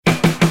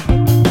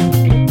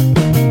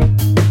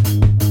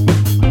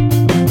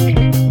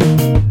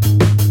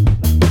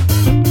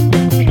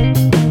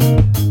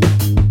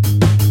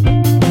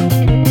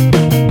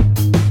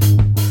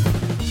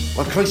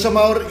Croeso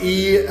mawr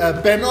i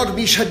benod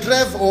mis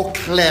Hydref o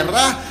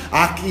Clera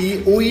ac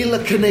i Wyl y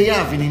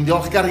Cyneuaf. Ni'n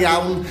diolchgar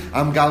iawn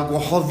am gael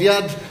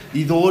gwahoddiad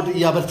i ddod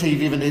i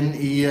Aberteifi fan hyn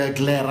i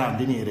Glera.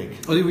 Di'n Erig.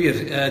 Oedd i wir.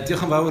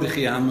 Diolch yn fawr i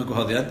chi am y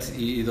gwahoddiad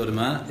i ddod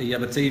yma i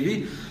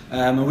Aberteifi.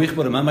 Mae'n wych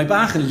bod yma. Mae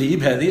bach yn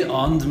lib heddi,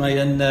 ond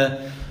mae'n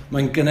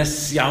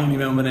gynnes iawn i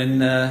mewn fan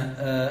hyn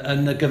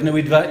yn y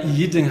gyfnewidfa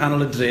yd yng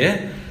nghanol y dre.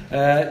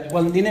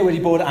 Wel, ni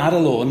wedi bod ar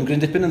y lôn, gryn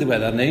dipyn yn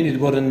ddiweddar, ni wedi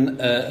bod yn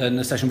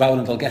y sesiwn fawr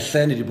yn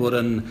Dolgellau, ni wedi bod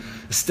yn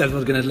y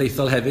Steddfod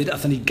Genedlaethol hefyd,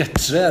 athyn ni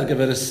gytre ar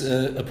gyfer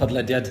y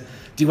podlediad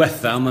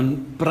diwetha, ond mae'n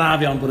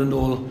braf iawn bod yn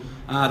ôl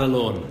ar y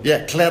lôn.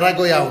 Ie, Clera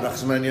go iawn,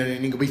 achos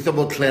ni'n gobeithio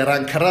bod Clera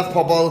yn cyrraedd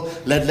pobl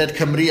ledled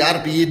Cymru a'r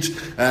byd,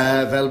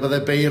 fel bydde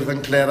beirdd yn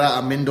Clera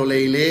a mynd o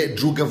leile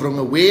drwy gyfrwng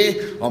y we,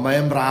 ond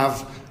mae'n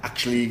braf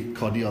actually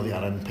codi oddi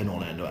ar yn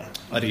penolau, ynddo e?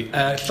 Odi.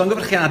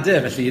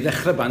 Llongyfarchiadau, felly, i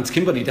ddechrau bant,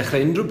 cyn bod ni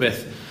dechrau unrhyw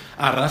beth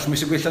arall, mi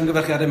eisiau gweithio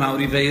llongyfarchiadau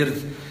mawr i feirdd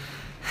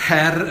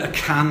Her y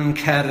Can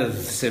Cerdd,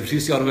 sef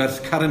Rhys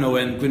Iorwerth, Karen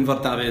Owen, Gwynfor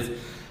Dafydd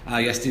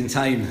a Iestyn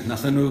Taim.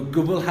 Nathon nhw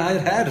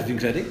gwblhau'r her, fi'n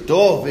credu.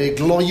 Do, fe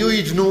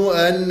gloiwyd nhw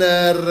yn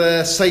yr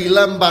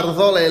seilem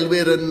barddol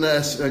elwyr yn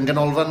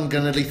ganolfan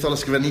genedlaethol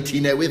ysgrifennu Tŷ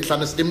Newydd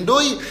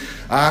Llanystumdwy,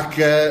 ac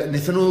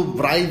wnaethon nhw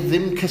braidd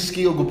ddim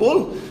cysgu o gwbl,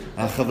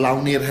 a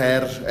chyflawni'r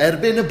her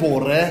erbyn y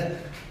bore,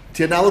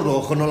 tua 9 o'r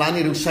gloch, o'n nhw lan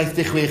i ryw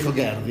 76 o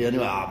gerddi,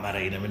 a mae'r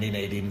ein yn mynd i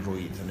wneud un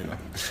rwydd.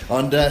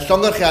 Ond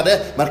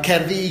llongyfarchiadau, mae'r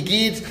cerddi i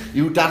gyd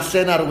i'w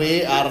darllen ar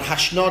we ar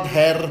hashnod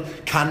Her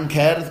Can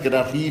Cerdd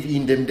gyda rhif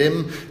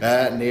 111,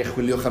 neu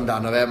chwiliwch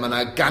amdano fe. Mae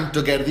yna gant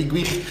o gerddi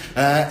gwych,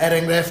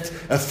 enghraifft,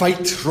 y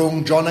ffait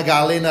rhwng John a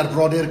Galyn a'r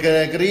Brodyr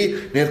Gregory,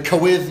 neu'r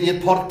cywydd i'r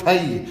Porth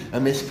Pie,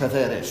 ymysg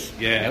pethau eraill.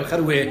 Ie, ewch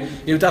ar we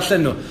i'w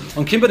darllen nhw.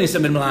 Ond cyn bod ni'n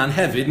symud mlaen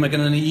hefyd, mae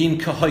gennym ni un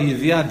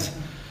cyhoeddiad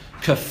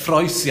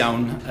cyffroes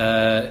iawn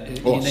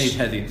i wneud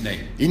heddi.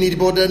 I ni wedi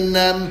bod yn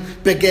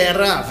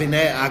begera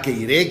finne ag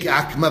Eirig,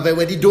 ac mae fe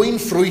wedi dwy'n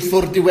ffrwyth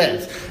o'r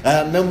diwedd.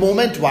 Mewn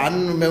moment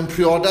wan, mewn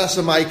priodas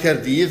y Mae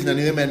Caerdydd, na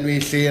ni ddim enwi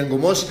lle yn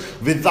gwmws,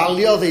 fe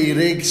ddaliodd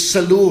Eirig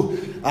sylw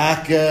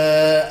ac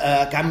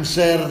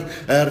amser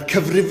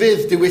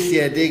cyfrifydd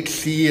diwylliedig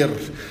llir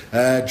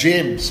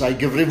James a'i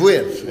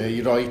gyfrifwyr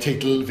i roi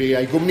teitl fe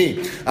a'i gwmni.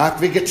 Ac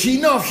fe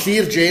gytunodd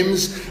llir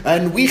James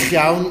yn wych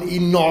iawn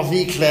i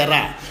noddi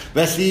Clera.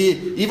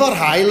 Felly, i fo'r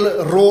hael,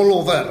 roll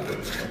over.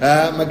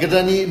 Mae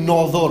gyda ni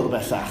noddwr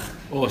bellach.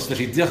 Oes,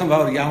 felly diolch yn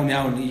fawr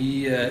iawn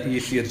i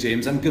Llyr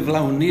James am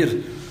gyflawni'r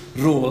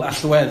rôl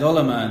allweddol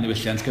yma yn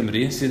Niwylliant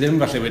Cymru, sydd ddim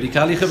falle wedi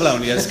cael ei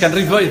chyflawni ers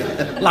canrifoedd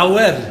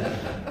lawer.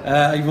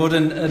 I fod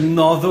yn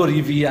noddwr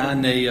i fi a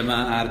neu yma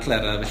ar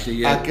Clera. Felly,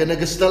 ac yn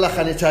ogystal â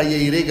chaniatau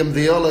Eirig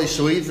ymddeol o'i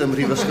swydd ym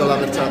Mhrifysgol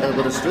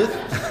Aberystwyth.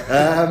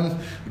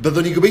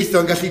 Byddwn ni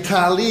gobeithio yn gallu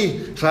talu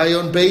rhai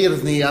o'n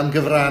beirdd ni am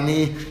gyfrannu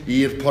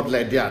i'r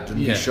podlediad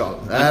yn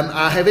fisiol.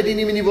 A hefyd i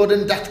ni'n mynd i fod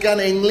yn datgan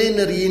englyn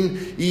yr un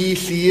i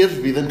Llyr,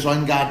 fydd yn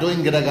troi'n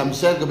gadwyn gyda'r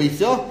amser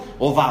gobeithio,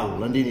 o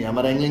fawl, ynddi ni,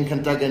 am yr englyn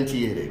cyntaf gen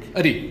ti, Erig.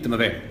 Ydy,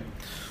 dyma fe.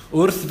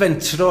 Wrth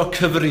fentro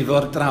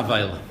cyfrifo'r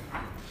drafael,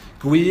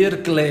 gwir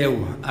glew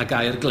a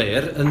gair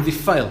gler yn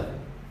ddiffael.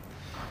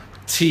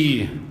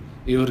 Ti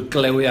yw'r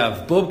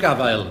glewiaf bob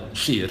gafael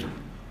Llyr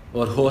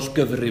o'r holl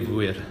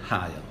gyfrifwyr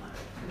hael.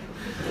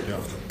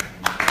 Diolch.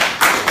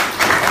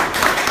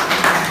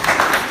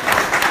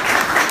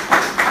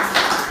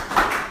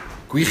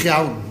 Gwych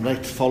iawn,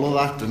 right, follow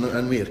that yn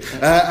wir.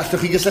 Allwch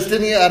chi gysylltu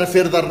ni ar y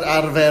ffyrdd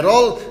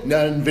arferol,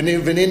 fan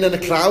hyn yn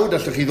y crowd,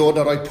 allwch chi ddod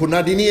a roi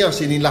pwnad i ni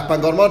os y'n ni'n lapan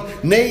gormod,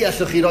 neu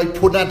allwch chi roi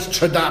pwnad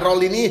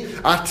trydarol i ni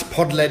at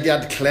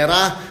podlediad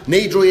Clera,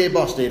 neu drwy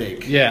e-bost,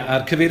 Eirig. Ie,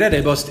 a'r cyfeiriad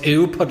e-bost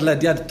yw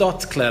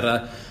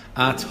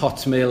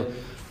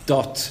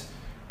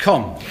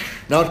podlediad.clera@hotmail.com.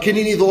 Nawr, cyn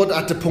i ni ddod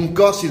at y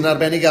pwnco sydd yn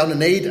arbennig iawn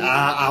yn wneud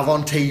a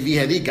Afon Teifi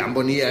heddi, gan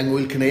bod ni yng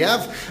Ngwyl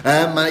Cyneuaf,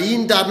 mae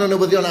un darn o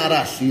newyddion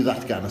arall i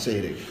ddatgan, os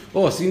Eirig.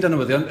 Oes, un darn o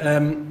newyddion.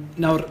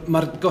 Nawr,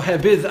 mae'r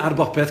gohebydd ar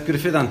bopeth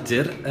Gruffydd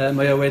Antur,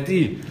 mae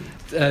wedi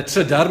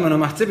trydar, mae'n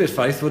ymateb i'r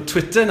ffaith fod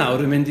Twitter nawr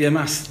yn mynd i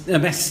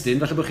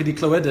ymestyn, falle bod chi wedi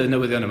clywed y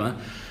newyddion yma,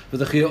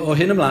 byddwch chi o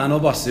hyn ymlaen o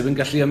bosib yn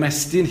gallu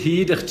ymestyn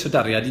hyd eich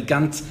trydariad i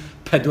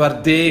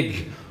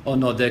 140 o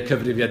nodau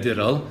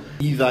cyfrifiadurol.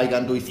 I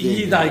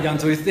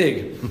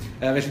 280.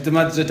 Felly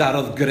dyma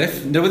drydarodd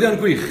Griff. Newyddion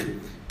gwych.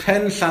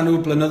 Pen llanw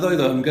blynyddoedd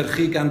o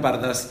ymgyrchu gan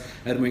barddas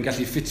mwyn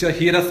gallu ffitio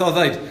hir a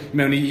thoddau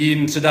mewn i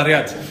un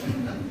trydariad.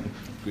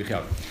 Gwych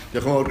iawn.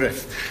 Diolch yn fawr,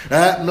 Griff.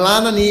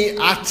 Mlaen â ni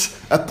at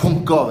y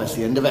pwnco,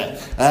 felly, ynddo fe.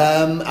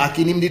 Ac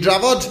i ni'n mynd i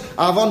drafod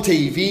Afon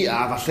Teifi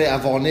a falle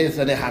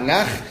afonydd yn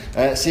ehangach,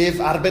 sef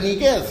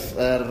arbenigedd,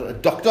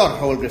 Dr.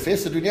 Hywel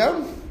Griffiths, ydw'n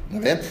iawn?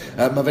 Mae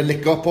fe'n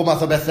licio pob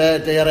math o bethau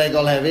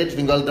daearegol hefyd,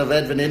 fi'n gweld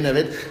dyfed fan hyn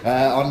hefyd,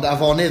 ond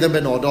afonydd yn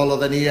benodol,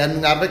 oedden ni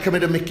yn arfer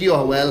cymryd y mici o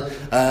Hywel,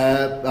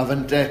 a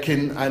fynd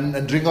cyn yn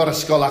dringo'r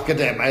ysgol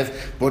academaidd,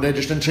 bod e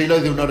jyst yn treulio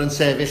ddiwrnod yn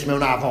sefyll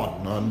mewn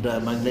afon, ond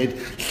mae'n gwneud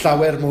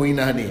llawer mwy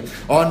na hynny.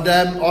 Ond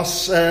os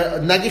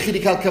nag i chi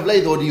wedi cael cyfle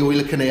i ddod i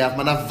Wyl y Cynaeaf,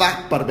 mae yna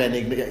fap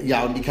arbennig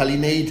iawn wedi cael ei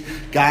wneud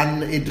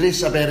gan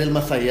Idris a Beryl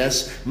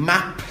Mathias,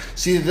 map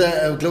sydd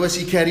glywes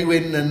i Ceri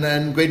Wyn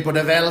yn gweud bod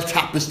e fel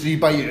Tapestry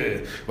by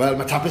You. Wel,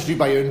 mae Tapestry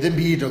by You yn ddim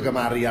byd o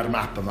gymaru ar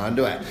map yma,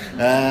 ynddo e?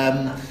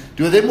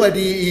 Dwi ddim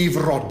wedi i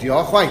frodio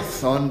chwaith,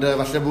 ond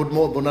falle bod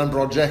hwnna'n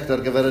brosiect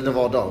ar gyfer y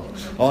dyfodol.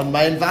 Ond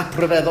mae'n fap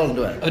ryfeddol,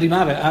 ynddo e? Ydy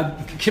ma fe,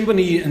 a cyn bod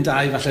ni yn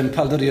dau falle yn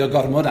paldorio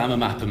gormod am y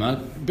map yma,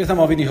 beth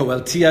am ofyn i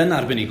Hywel, ti yn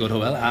arbenigwr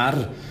Hywel ar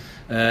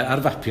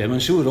fapiau,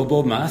 mae'n siŵr o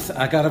bob math,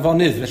 ac ar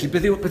afonydd, felly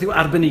beth yw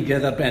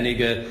arbenigedd arbennig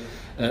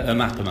y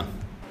map yma?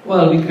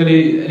 Wel, fi'n credu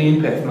yn un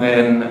peth,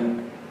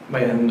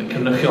 mae'n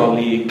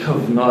cynrychioli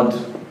cyfnod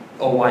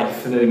o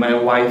waith,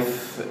 mae'n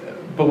waith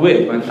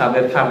bywyd, mae'n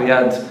llawer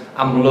cariad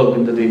amlwg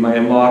yn dydi,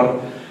 mae'n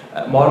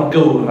mor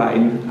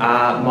gywrain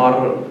a mor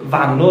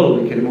fanwl,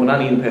 fi'n credu, mae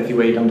hwnna'n un peth i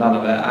weid amdano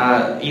fe, a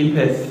un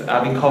peth,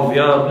 a fi'n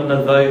cofio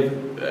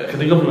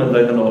chydig o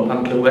blynyddoedd yn ôl,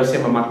 pan glywes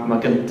i am y map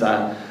yma gyntaf,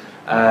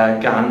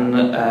 gan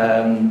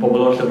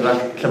bobl o'r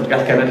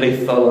Llyfrgell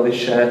Genedlaethol oedd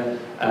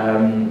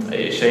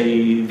eisiau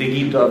i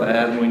ddigidro fe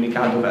mwyn i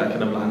cadw fe ac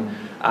yn y blaen.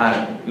 A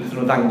wnaethon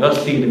nhw ddangos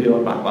llun i fi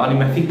o'r map. Ond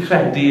i'n methu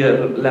credu'r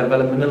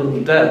lefel y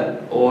manylder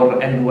o'r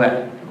enwau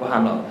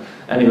gwahanol.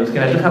 Wrth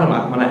gen edrych ar y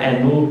map, mae yna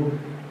enw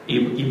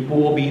i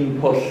bob un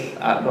pwll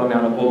a bron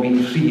iawn o bob un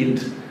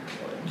rhyd.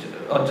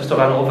 Just o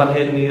ran o fan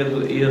hyn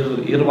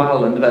i'r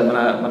wal yn dweud,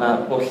 mae yna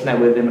bwll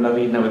newydd, mae yna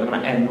rhyd newydd,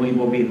 mae yna enw i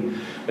bob un.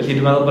 Felly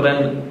dwi'n meddwl bod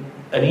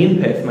yn un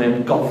peth, mae'n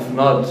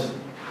gofnod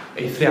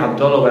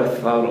eithriadol o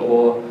werthfawr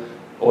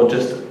o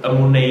just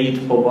ymwneud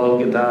pobl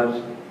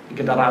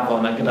gyda'r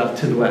afon a gyda'r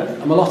tirwedd.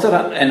 A mae lot o'r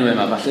enwau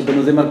yma, falle bod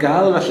nhw ddim ar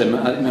gael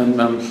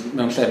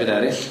mewn llefydd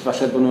eraill,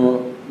 falle bod nhw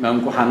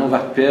mewn gwahanol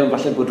fapiau, ond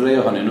falle bod rhai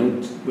ohonyn nhw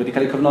wedi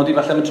cael eu cofnodi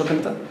falle am y tro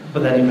cyntaf.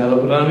 Byddai'n i'n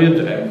meddwl bod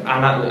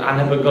yna'n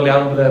anhebygol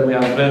iawn byddai'n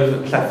mwyafrif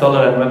llethol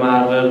yr enwau yma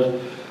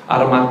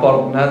ar y map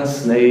ordnans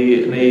neu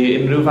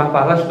unrhyw fap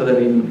arall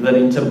byddai'n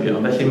ni'n tybio.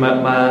 Felly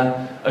mae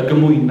y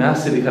gymwyna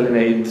sydd wedi cael ei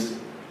wneud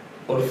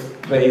wrth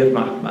greu'r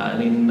map yma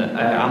yn un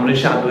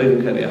amrysiadwy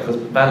fi'n credu, achos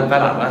fel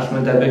arall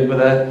mae'n debyg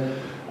bydde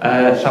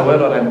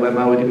llawer o'r enwau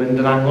yma wedi mynd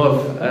yn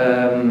angof,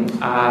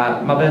 a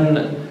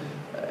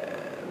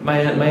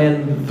mae'n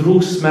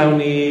ddrws mewn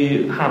i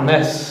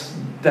hanes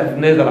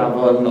defnydd yr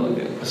afon,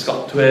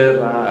 ysgotwyr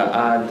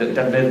a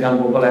defnydd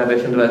gan bobl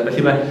eraill yn dweud.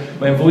 Felly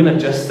mae'n fwy na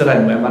just yr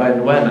enwau, mae'r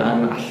enwau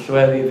yna'n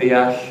allwedd i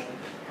ddeall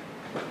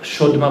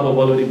siwd mae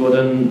bobl wedi bod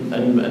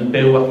yn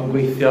byw ac yn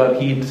gweithio ar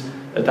hyd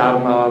y darn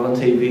yma o Afon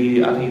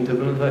Teifi ar hyd y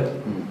blynyddoedd.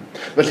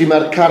 Felly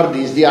mae'r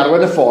cardis di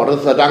arwain y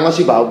ffordd a dangos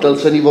i bawb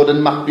dylsen ni fod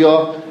yn mapio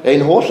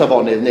ein holl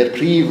afonydd neu'r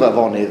prif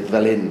afonydd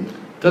fel hyn.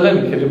 Dylen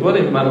fi'n credu bod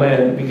fi'n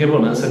credu bod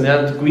hwnna'n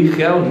syniad gwych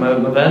iawn.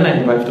 Mae fe'n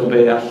enghraifft o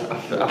be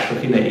allwch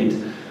chi wneud.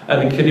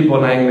 Fi'n credu bod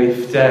yna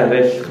enghreifftiau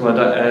eraill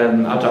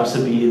ar draws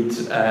y byd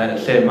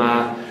lle mae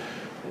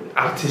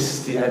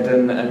artistiaid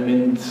yn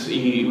mynd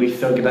i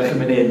weithio gyda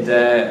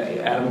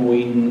chymunedau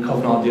mwyn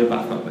cofnodi'r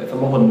fath yma beth.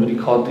 Mae hwn wedi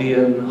codi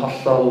yn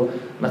hollol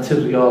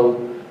naturiol,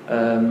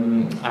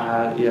 a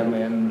ie,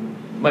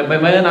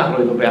 mae'n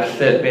arwydd o be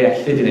allid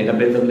i wneud a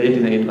be ddylid i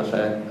wneud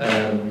falle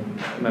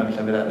mewn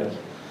llefydd eraill.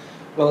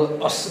 Wel,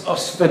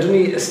 os fedrwn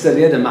ni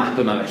ystyried y map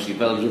yma felly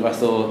fel rhyw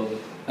fath o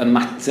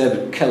ymateb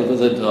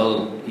celfyddydol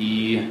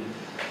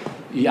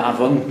i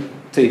Afon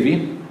Teifi,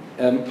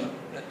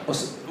 os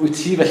wyt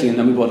ti felly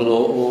yn ymwybodol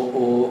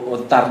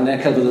o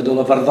darnau celfyddydol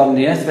o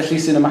farddoniaeth felly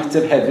sy'n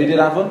ymateb hefyd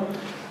i'r afon?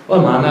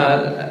 Wel, mae yna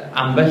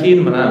ambell un,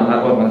 mae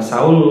yna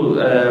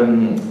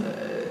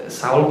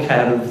sawl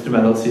cerdd, dwi'n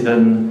meddwl, sydd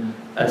yn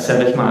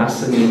sefyll mas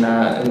ynglyn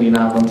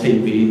â Afon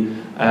Teifi,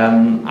 a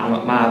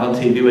mae Afon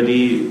Teifi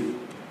wedi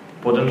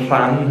bod yn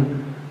rhan,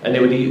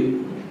 wedi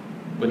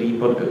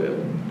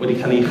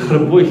cael ei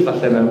chrybwyll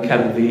falle mewn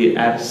cerddi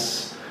ers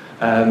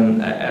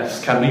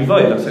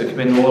canrifoedd. Os ydych chi'n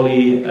mynd nôl i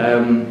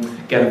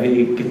gerddi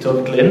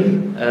Guto'r Glyn,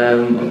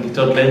 ond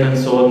Guto'r Glyn yn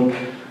sôn,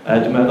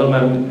 dwi'n meddwl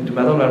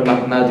mewn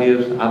marnad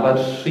i'r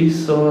Abad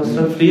Rhys o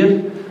Ystrad Fflir,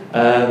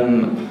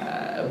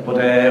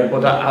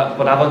 bod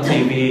Afon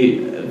Teifi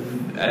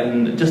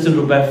just yn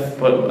rhywbeth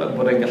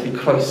bod e'n gallu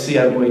croesi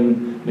er mwyn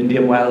mynd i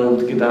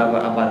ymweld gyda'r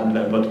afon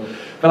yn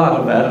fel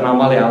arfer yn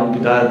aml iawn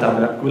gyda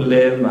Dafydd ap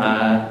Gwilym a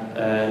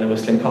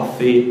Newyslyn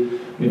Coffi,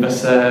 mi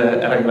fysa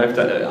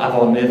enghraifft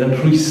afonydd yn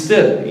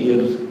rhwystyr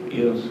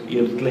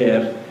i'r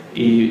gler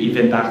i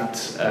fynd at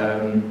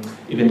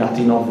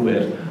i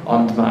noddwyr,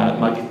 ond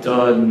mae Guto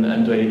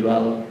yn dweud,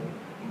 wel,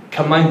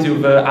 cymaint yw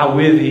fy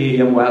awydd i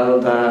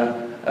ymweld â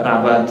yr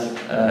afad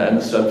yn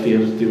ystod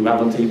Fflir, dyw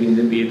Afon Teifi'n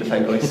ddim byd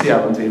allai groesi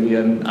Afon Teifi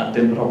a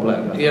dim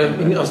problem.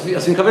 Os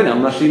fi'n cofio nawr,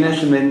 mae'r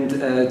llinell yn mynd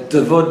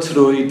dyfod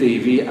trwy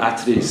Deifi a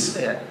Rhys.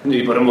 Ni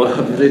wedi bod yn mor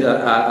hyfryd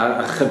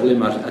a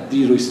chyflym a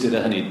dirwystyd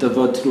â hynny.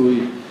 Dyfod trwy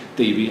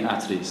Davey a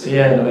Rhys.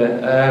 Ie, na fe.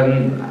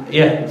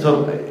 So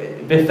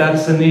beth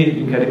ers hynny,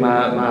 fi'n credu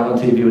mae Afon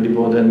TV wedi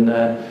bod yn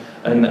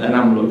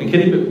amlwg. Fi'n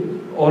credu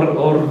o'r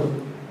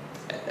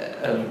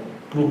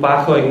grŵp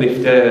bach o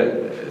enghreifftiau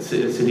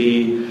sydd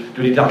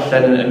wedi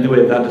darllen yn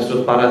ddiweddar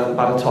dros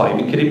baratoi.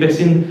 Fi'n credu beth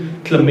sy'n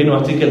clymu nhw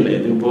at ei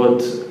gilydd yw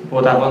bod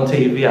Afon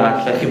TV a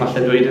lle chi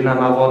falle dweud yn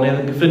am afonydd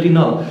yn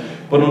gyffredinol.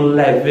 Bod nhw'n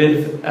lefydd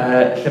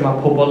lle mae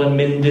pobl yn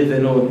mynd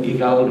iddyn nhw i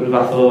gael rhyw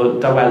fath o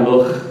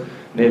dawelwch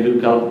neu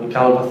gael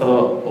fath o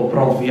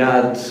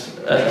brofiad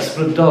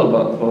ysbrydol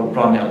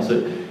bron iawn. So,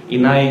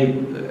 unau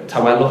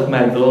tawelwch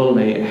meddwl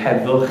neu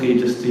heddwch i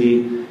jyst i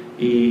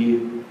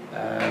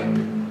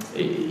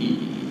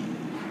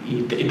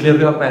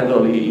glirio'r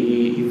meddwl, i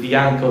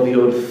ddianc o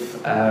ddiwrth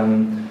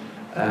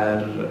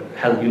yr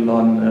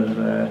helgilon,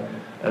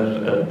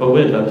 yr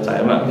bywyd fel petai.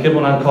 Mae'n credu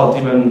bod hwnna'n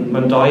codi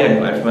mewn doi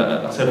enghraifft.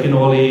 Os ewch chi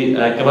nôl i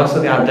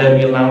gyfansoddiadau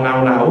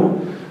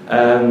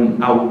 1999,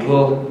 awdl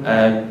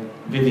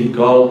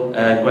fuddugol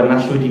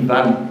Gwenall Llwyd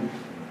Ifan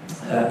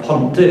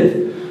Pontydd,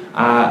 a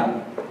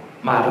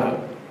mae'r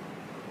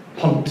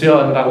pontio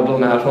yn yr awdl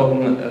yna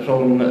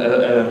rhwng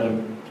yr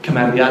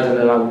cymeriad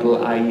yn yr awdl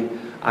a'i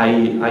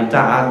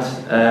dad,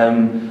 a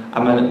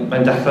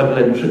mae'n dechrau fel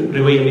hyn,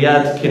 rhyw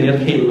eiliad cyn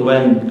i'r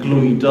heilwen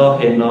glwydo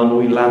hyn o'n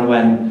wylan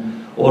wen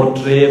o'r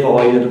dref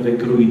oer fe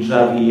grwydra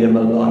fi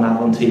ymylon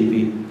Afon TV,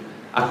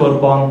 ac o'r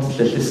bont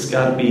lle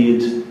llusga'r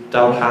byd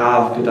daw'r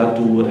haf gyda'r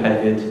dŵr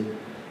hefyd,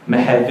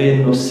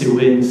 mehefin o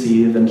siwyn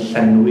sydd yn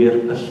llenwi'r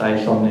pyllau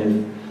llonydd.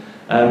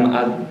 A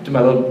dwi'n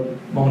meddwl,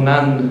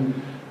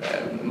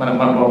 mae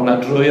hwnna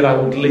drwy'r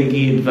awdl i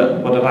gyd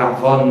bod yr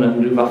afon yn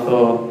rhyw fath o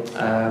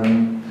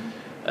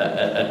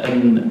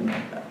yn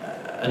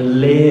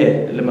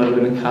le mae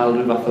rhywun yn cael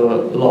rhyw fath o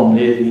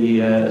lonydd i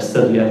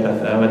ystyried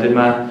pethau. Wedyn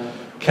mae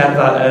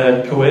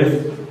cerdd cywydd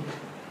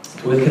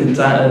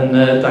cyntaf yn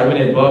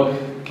Dagwyn Edbog,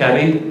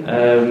 Ceri,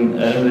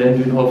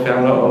 dwi'n hoff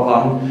iawn o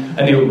hon.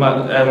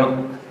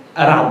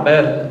 Yr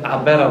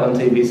aber Afon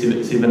TV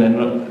sydd yn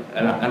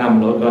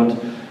amlwg, ond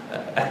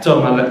eto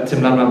mae'n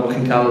teimlad yma bod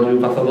chi'n cael rhyw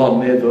fath o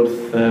lonydd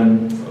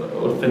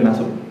wrth yna.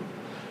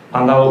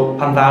 Pan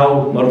ddaw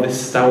mor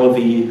ddistaw o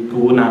ddi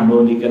gŵn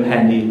anwn i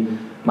gynhenni,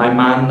 mae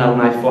man a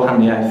wnaeth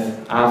wahaniaeth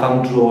a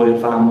fam dro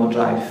i'r fam o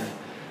draeth.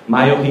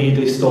 Mae o hyd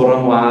ei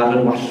storon war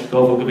yn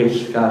wallgof o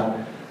gyfeillgar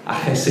a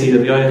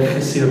cheseirio i'r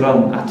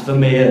chesuron at fy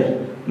mer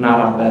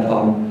na'r aber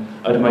hon.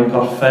 Oedden mae'n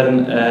gorffen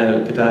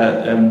gyda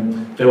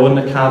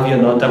fewn y cafi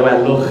yno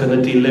dawelwch yn y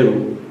dilyw,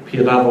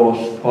 puraf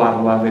oll po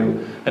arwa fyw.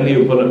 Hynny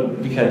yw bod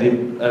fi credu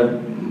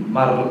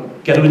mae'r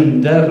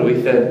gerwynder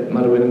weithiau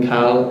mae rhywun yn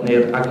cael,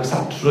 neu'r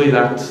agosartrwydd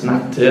at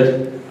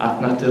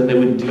natur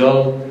newidiol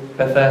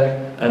pethau,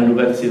 yn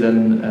rhywbeth sydd yn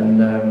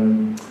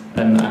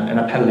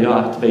apelio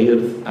at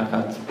feirdd ac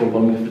at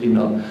bobl yn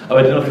gyffredinol. A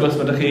wedyn wrth gwrs,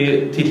 mae chi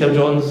T. Llew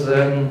Jones,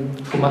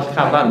 Cwmall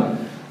Cafan,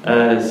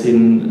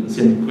 sy'n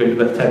gweud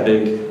rhywbeth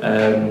tebyg.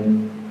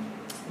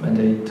 Mae'n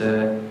dweud,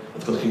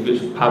 wrth gwrs chi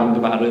pawb yn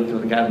gyfarwydd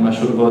gyda'r gerdd, mae'n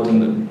siŵr fod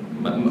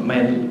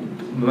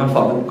mae'n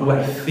ffordd yn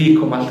gwerthu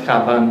Cwmall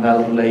Cafan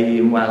fel lei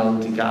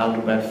ymweld i gael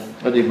rhywbeth.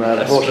 Ydy, mae'r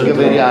holl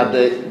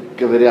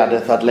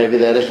gyfeiriadaeth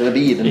adlefydd eraill yn y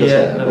byd yn dweud.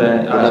 Ie, na fe.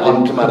 Yna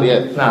ddim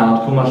cymariaeth. Na,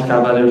 ond Cwmall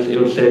Cafan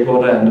yw'r lle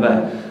gorau yn fe.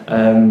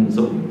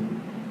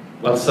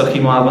 Wel, sy'ch chi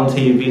mo Afon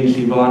TV yn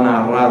llifo yn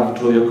araf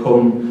drwy o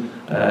cwm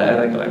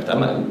enghraifft.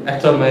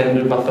 Eto mae'n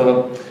rhyw fath o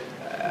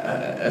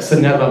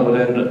syniad fel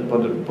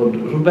bod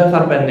rhywbeth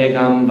arbennig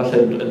am falle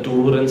y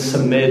dŵr yn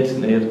symud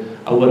neu'r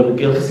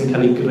awyrgylch sy'n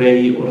cael ei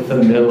greu wrth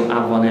ymyl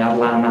afon neu ar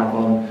lan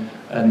afon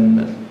yn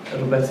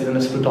rhywbeth sydd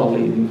yn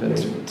ysbrydoli.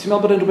 Ti'n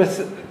meddwl bod yn rhywbeth,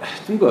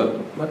 dwi'n gwybod,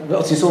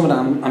 fel ti'n sôn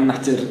am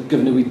natur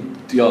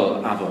gyfnewidiol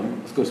afon,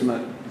 wrth gwrs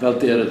fel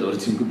deryddwr,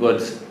 ti'n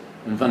gwybod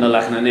yn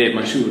fanylach na neb,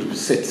 mae'n siŵr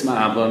sut mae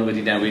afon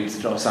wedi newid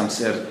dros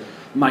amser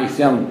maith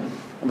iawn.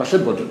 Ond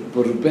falle bod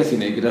rhywbeth i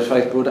wneud gyda'r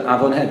ffaith bod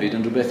afon hefyd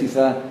yn rhywbeth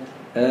eitha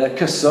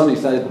cyson,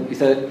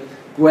 eitha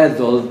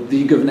gweddol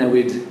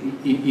ddigyfnewid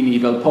i ni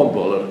fel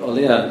pobl. O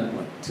leia,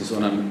 ti'n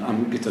sôn am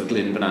Guto'r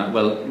Glyn fyna,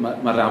 wel,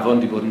 mae'r afon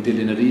wedi bod yn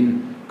dilyn yr un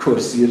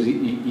cwrs i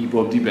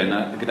bob diben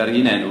gyda'r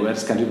un enw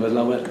ers canrifoedd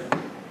lawer.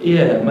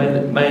 Ie,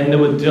 mae'n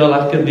newidiol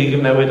ac yn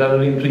ddigyfnewid ar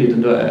yr un pryd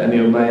yn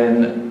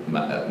dweud.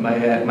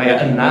 Mae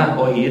yna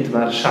o hyd,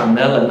 mae'r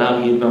sianel yna o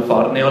hyd mewn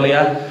ffordd, neu o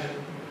leia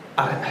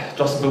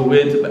dros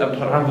bywyd,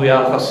 rhan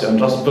fwyaf o achosion,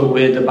 dros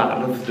bywyd y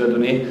bardd,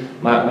 dydyn ni,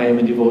 mae'n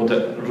mynd i fod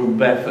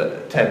rhywbeth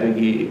tebyg i,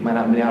 mae'n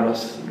mynd i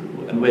aros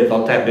yn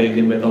weddol tebyg,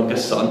 yn weddol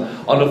gyson,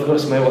 ond wrth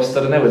gwrs mae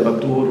wastad yn newid,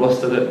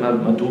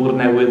 mae dŵr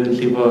newydd yn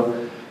llifo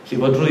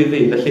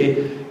drwyddi. Felly,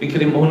 fi'n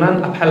credu, mae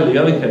hwnna'n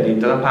apelio fi'n credu,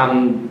 dyna pam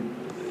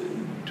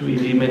dwi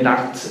wedi mynd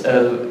at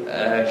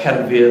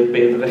cerfydd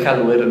Beirdd y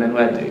Chelwyr yn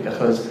enwedig,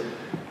 achos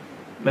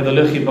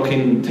meddyliwch chi bod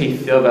chi'n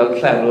teithio fel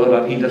clerwr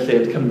ar hyd y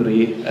lled Cymru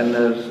yn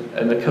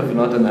y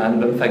cyfnod yna yn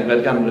y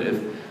 15fed ganrif.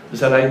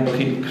 Fysa rhaid bod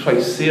chi'n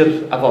croesi'r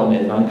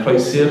afonydd yma, yn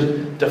croesi'r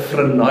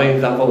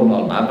dyffrynoedd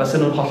afonol yma. Fysa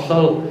nhw'n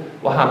hollol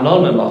wahanol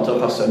mewn lot o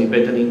achosion i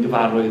beth ni'n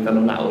gyfarwydd â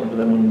nhw nawr.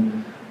 Bydden nhw'n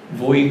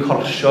fwy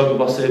corsiog o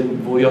bosib,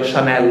 fwy o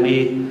sianeli,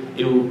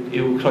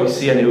 yw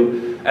croesi yn yw,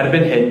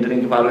 erbyn hyn, dyn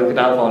ni'n gyfarwydd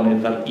gyda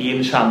afonydd fel un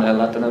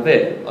sianel a dyna fe.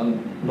 Ond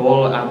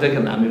nôl adeg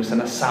yna, mi oes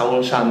yna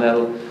sawl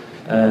sianel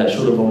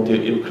siŵr o fod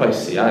yw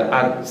croesi.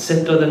 A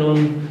sut oedden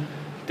nhw'n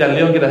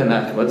delio gyda hynna?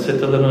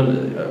 Sut oedden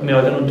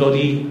nhw'n dod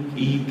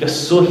i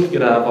gyswllt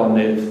gyda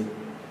afonydd,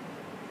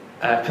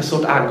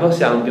 cyswllt agos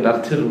iawn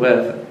gyda'r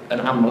tirwedd yn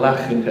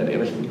amlach yn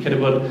credu. Felly, fi'n credu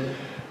bod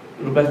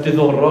rhywbeth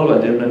diddorol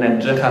wedyn yn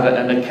edrych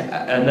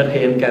yn yr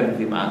hen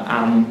gerddi yma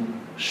am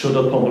siwr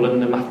oedd pobl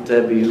yn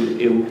ymateb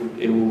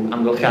i'w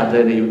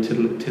amgylchiadau neu i'w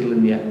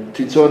tirluniau.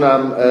 Ti'n sôn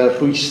am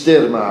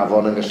rhwystyr mae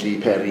afon yn gallu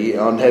peri,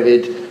 ond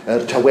hefyd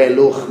yr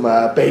tawelwch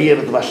mae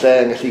beirdd falle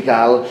yn gallu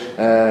cael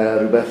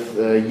rhywbeth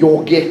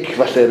yogic,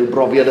 falle rhyw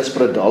brofiad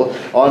ysbrydol,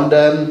 ond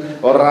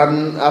o ran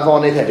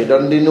afonydd hefyd,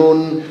 ond dyn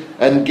nhw'n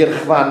yn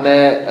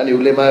gyrchfannau yn yw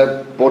le mae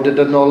bod y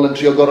dynol yn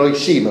trio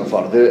goroesi mewn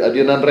ffordd. Ydy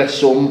yna'n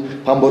reswm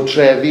pan bod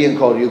trefi yn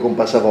codi o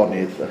gwmpas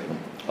afonydd?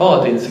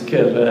 Di'n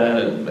sicr.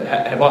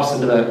 Heb os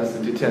yn dweud,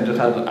 ti'n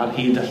edrych ar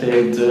hyd a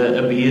lled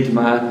y byd,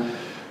 mae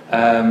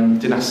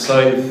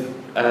dinasoedd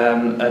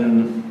yn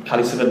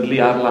cael ei sefydlu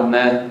ar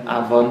lannau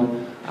afon,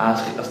 a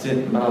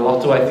mae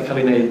lot o waith i cael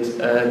ei wneud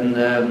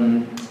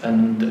yn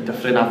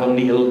dyffryn Afon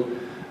Nil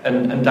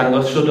yn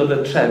dangos siwr oedd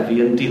y trefi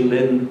yn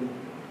dilyn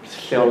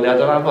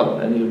lleoliad o'r afon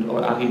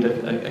ar hyd y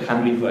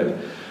canrifoedd.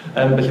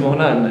 Felly mae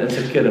hwnna'n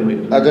sicr yn wir.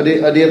 Ac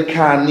ydy'r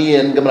canu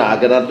yn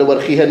Gymraeg yn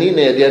adlewyrchu hynny,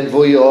 neu ydy'n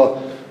fwy o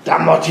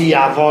damo ti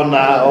afon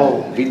a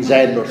fi'n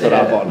zen wrth yr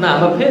afon? Na,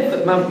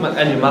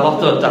 mae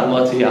lot o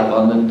damo ti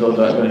afon yn dod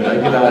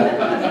gyda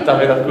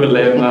Dafydd ap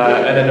Gwilym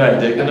yn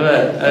enwedig.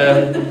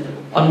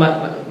 Ond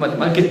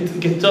mae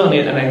gyto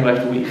ni yn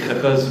enghraifft wych,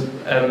 achos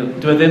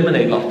dwi ddim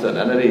yn ei lot yn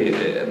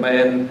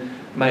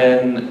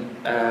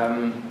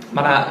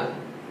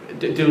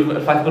Dyw'r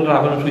ffaith bod yr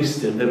afon yn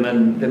rhwystyr ddim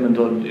yn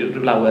dod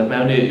rhyw lawer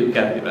mewn i'w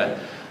gerddi fe.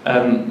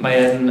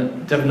 Mae'n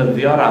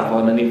defnyddio'r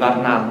afon yn ei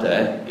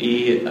farnadau i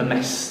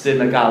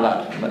ymestyn y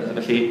galar.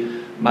 Felly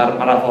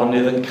mae'r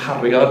afonydd yn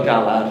cario'r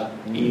galar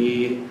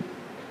i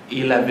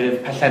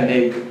lefydd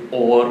pellenig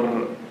o'r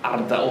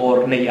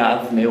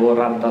neuadd neu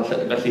o'r ardal.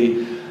 Felly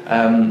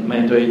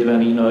mae'n dweud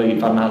mewn un o'i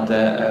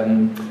farnadau,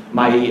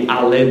 mae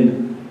alun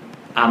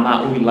am a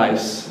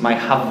wylais, mae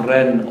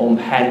hafren o'm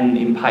hen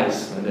i'n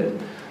pais.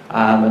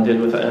 A mae'n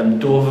dweud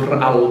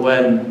dwfr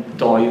alwen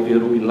doedd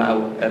i'r wylaw,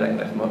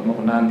 enghraifft. Mae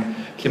hwnna'n...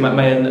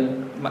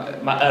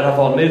 Mae'r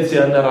afonydd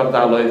sy'n yn yr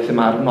ardaloedd lle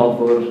mae'r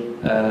nofwr,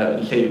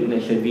 neu lle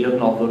fi'r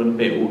nofwr yn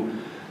byw,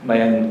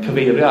 mae'n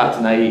cyfeirio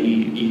at yna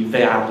i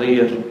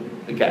ddearu'r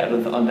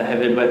gerdd, ond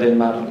hefyd wedyn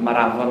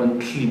mae'r afon yn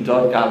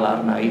cludo'r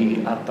galar yna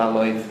i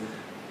ardaloedd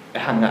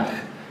ehangach.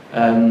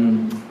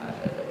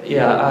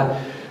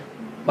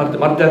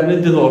 Mae'r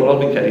defnydd diddorol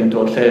fi'n credu yn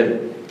dod lle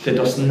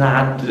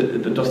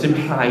does dim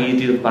rhaid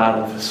i'r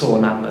bardd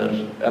sôn am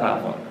yr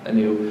afon.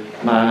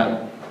 Mae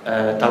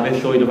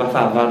Dafydd Llwyd o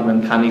Fathafar yn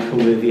canu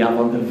cywydd i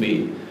Afon Ddyfi.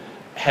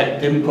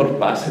 Dim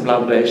pwrpas, heb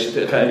lawr reis,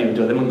 doedd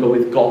ddim yn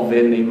gywydd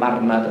gofyn neu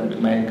marnad,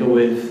 mae'n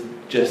gywydd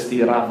just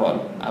i'r afon.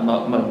 A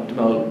mae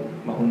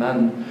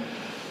hwnna'n...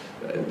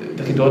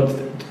 Dych chi dod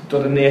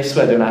yn nes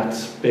wedyn at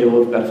be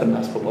oedd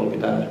berthynas pobl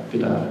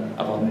gyda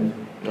afonydd.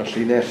 Mae'r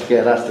llinell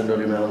Gerallt yn dod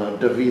i mewn,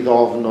 Dyfi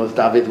ddofn oedd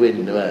Dafydd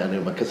Wyn,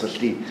 mae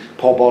cysylltu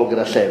pobl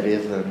gyda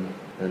llefydd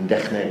yn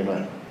dechneg yma.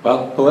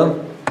 Wel, Hywel,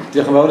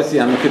 diolch yn fawr i ti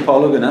am y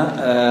cipolwg yna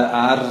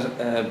ar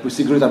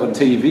bwysigrwydd Afon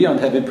Teifi,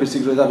 ond hefyd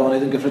pwysigrwydd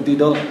afonydd yn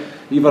gyffredinol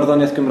i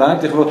farddoniaeth Gymraeg.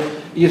 Diolch yn fawr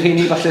i'r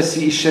rheini falle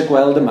sy'n eisiau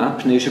gweld y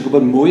map neu eisiau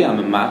gwybod mwy am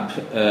y map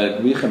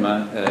gwych yma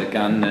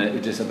gan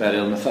Idris a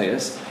Beryl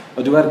Mathias.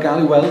 Ydw ar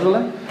gael i weld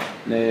rhywle?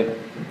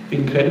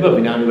 Fi'n credu bod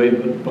fi'n iawn i weid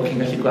bod chi'n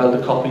gallu gweld y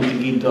copi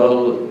digidol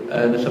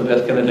yn y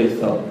Llyfrgell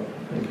Genedlaethol.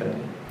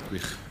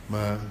 Gwych.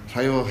 Mae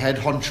rhai o head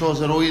honchos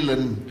yr wyl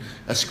yn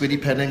ysgwyd i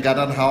pennau'n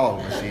gadarnhaol,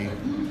 felly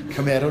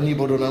cymerwn ni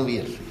bod hwnna'n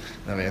wir.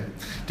 Na fe.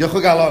 Diolch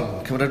o galon,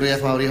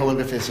 cymeradwyaeth mawr i Hywel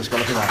Griffiths, os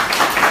gwelwch chi dda.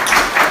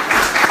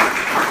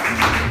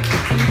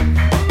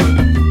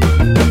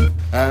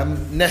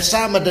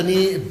 Nesa, mae dyn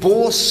ni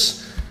bos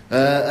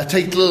y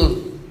teitl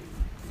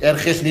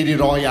erchill ni wedi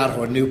roi ar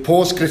hwn yw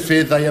Pos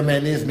Griffith a'i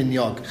ymenydd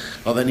Miniog.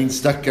 Oedden ni'n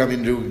styc am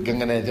unrhyw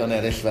gynganeddion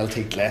eraill fel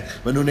teitlau.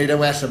 Maen nhw'n neud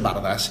yn well yn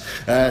barddas.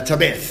 Ta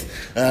beth.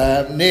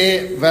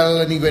 Neu,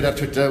 fel ni'n gweud ar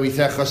Twitter,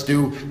 weithiau achos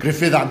dyw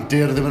Griffith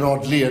Antur ddim yn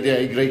odli ydy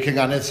i greu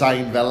cynganedd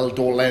sain fel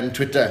dolen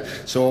Twitter.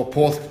 So,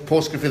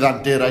 Pos Griffith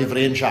Antur a'i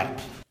Frên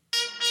Siarp.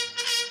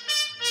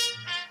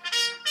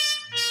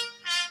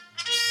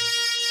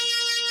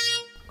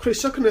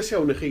 Croeso cynnes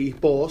iawn i chi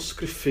Bos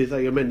Griffith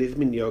a'i ymenydd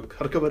Miniog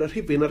ar gyfer y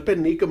rhifyn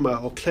arbennig yma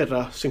o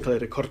clera sy'n cael ei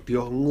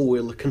recordio yng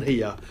Ngwyl y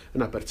Cynheia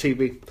yn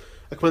Aberteifi,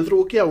 ac mae'n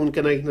ddrwg iawn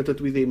gennau nad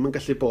ydw i ddim yn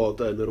gallu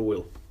bod yn yr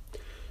wyl.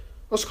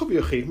 Os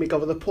cofiwch chi, mi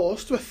gafodd y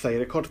post diwethaf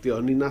i recordio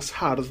yn Ninas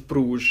Hardd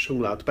Bruges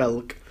yng Ngwlad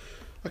Belg,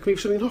 ac mi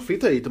fyswn i'n hoffi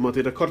dweud y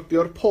mod i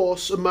recordio'r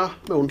pos yma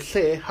mewn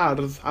lle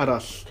hardd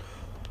arall.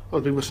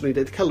 Ond mi fyswn i'n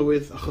dweud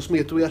celwydd achos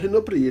mi ydw i ar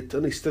hyn o bryd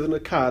yn eistedd yn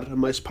y car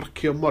ym maes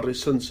parcio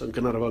Morrisons yn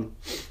Gaernarfon.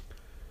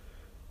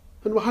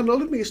 Yn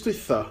wahanol i'r mis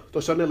dwytha,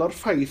 does o'n elo'r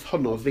ffaith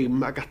honno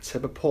ddim ag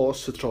ateb y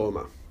pos y tro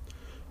yma.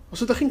 Os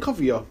ydych chi'n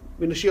cofio,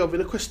 mi nes i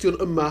ofyn y cwestiwn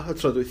yma y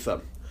tro dwytha.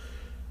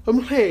 Ym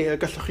mhle y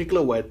gallwch chi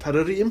glywed ar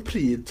yr un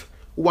pryd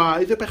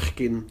waedd y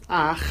bechgyn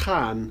a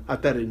chan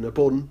aderyn y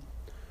bwn.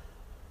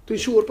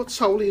 Dwi'n siŵr bod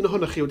sawl un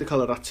ohonych chi wedi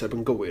cael yr ateb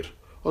yn gywir,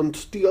 ond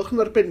diolch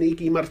yn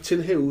arbennig i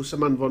Martin Hughes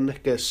am anfon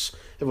neges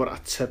efo'r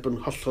ateb yn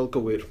hollol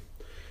gywir.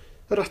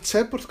 Yr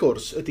ateb, wrth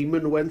gwrs, ydy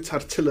mynwent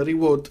artillery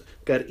wood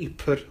ger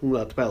Ypres yng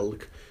Ngwlad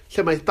Belg,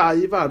 lle mae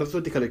 2 fardd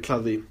wedi cael eu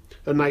claddu,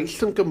 y naill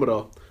yn Gymro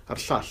a'r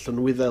llall yn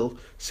Wyddel,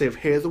 sef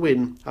Hedd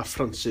Wyn a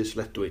Francis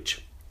Ledwidge.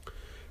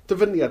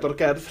 Dyfyniad o'r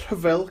gerdd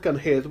rhyfel gan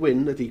Hedd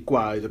Wyn ydy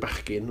Gwaedd y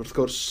Bechgyn, wrth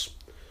gwrs.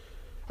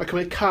 Ac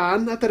mae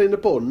can aderyn y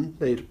bwn,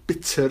 neu'r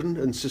bittern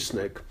yn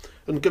Saesneg,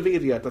 yn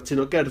gyfeiriad at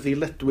un o gerddi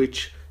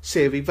Ledwidge,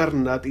 sef ei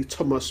farnad i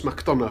Thomas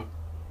MacDonagh.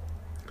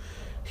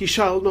 He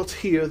shall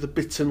not hear the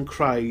bittern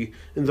cry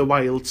in the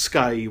wild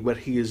sky where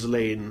he is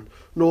lain,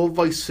 nor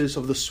voices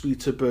of the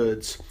sweeter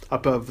birds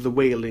above the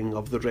wailing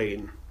of the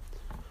rain.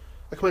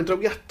 Ac mae'n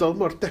drawiadol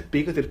mor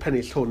debyg ydy'r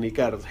pennill hwn i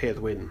gerdd Hedd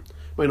Wyn.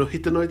 Mae nhw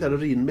hyd yn oed ar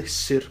yr un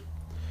mesur.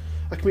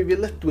 Ac mi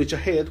fydd Ledwidge a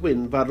Hedd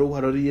Wyn farw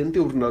ar yr un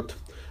diwrnod,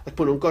 ac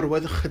bod nhw'n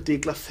gorwedd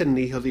ychydig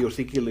glathenni oddi wrth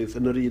ei gilydd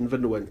yn yr un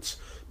fynwent,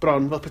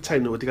 bron fel petai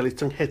nhw wedi cael eu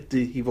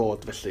tynghedu i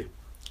fod felly.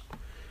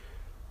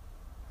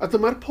 A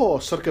dyma'r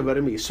pos ar gyfer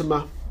y mis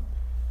yma.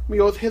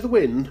 Mi oedd Hedd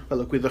Wyn,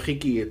 fel y gwyddoch chi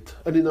gyd,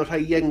 yn un o'r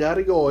rhai iengar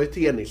i oed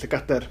i ennill y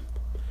gader.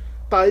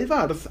 2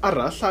 fardd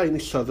arall a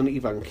enillodd yn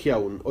ifanc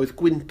iawn oedd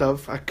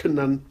Gwyndaf a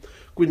Cynnan.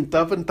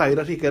 Gwyndaf yn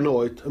 22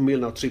 oed yn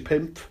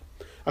 1935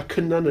 a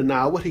Cynnan yn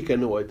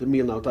 9 oed yn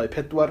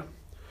 1924.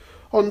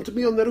 Ond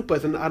mi oedd 'na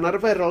rhywbeth yn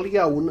anarferol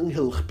iawn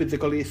ynghylch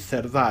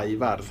buddugoliaethau'r 2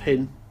 fardd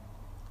hyn.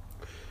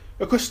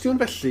 Y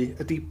cwestiwn felly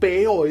ydy be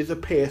oedd y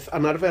peth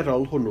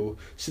anarferol hwnnw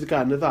sydd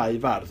gan y 2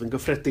 fardd yn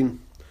gyffredin.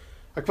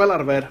 Ac fel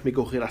arfer, mi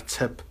gowch chi'r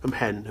ateb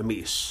ymhen y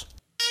mis.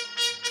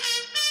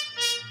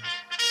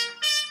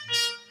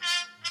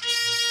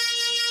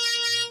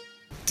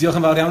 Diolch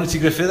yn fawr iawn i ti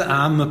Griffith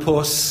am y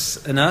pos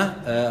yna,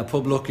 a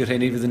pob lwc i'r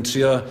rheini fydd yn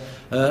trio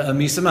y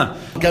mis yma.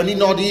 Gawn ni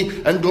nodi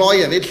yn gloi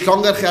hefyd,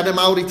 llongarchiadau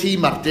mawr i ti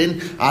Martin,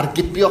 ar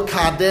gipio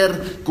cader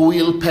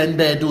gwyl pen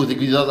bedw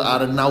ddigwyddodd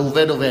ar y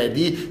 9 o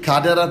Fedi,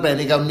 cader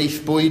arbennig am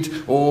neithbwyd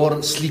o'r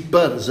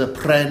Sleepers, y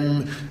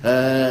pren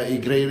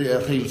i greu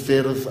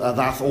rheilffyrdd a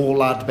ddath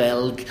olad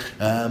Belg.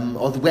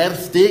 Oedd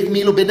werth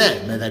 10,000 o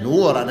bunnau, medden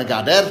nhw, o ran y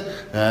gader,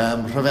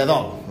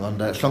 rhyfeddol,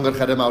 ond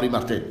llongarchiadau mawr i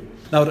Martin.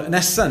 Nawr,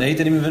 nesaf ni,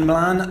 dyn ni'n mynd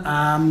mlaen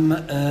am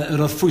yr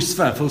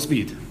orffwysfa, full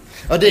speed.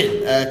 Ydyn,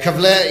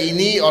 cyfle i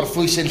ni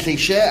orffwys yn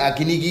lleisiau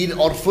ac i ni gyd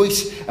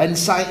orffwys yn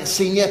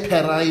seiniau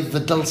peraidd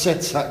the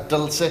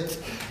dulcet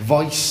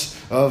voice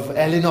of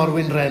Eleanor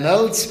Wyn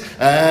Reynolds.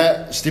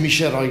 Sdim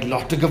eisiau rhoi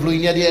lot o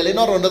gyflwyniad i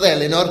Eleanor, ond oedd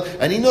Eleanor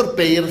yn un o'r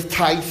beirdd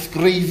taith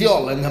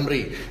greiddiol yng Nghymru.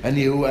 Yn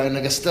yn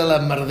ogystal â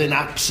myrddin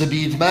aps y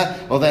byd yma,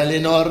 oedd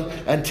Eleanor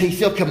yn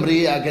teithio Cymru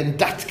ac yn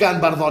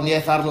datgan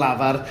barddoniaeth ar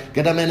lafar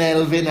gyda Men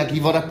Elfyn ac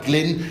Ifor ap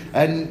Glyn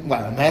yn,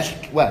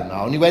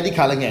 o'n i wedi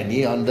cael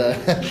yngeni, ond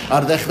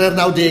ar ddechrau'r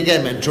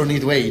 90au mentrwn ni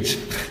ddweud.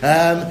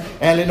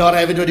 Eleanor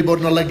hefyd wedi bod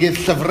yn olygydd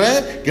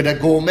llyfrau gyda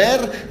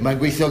Gomer, mae'n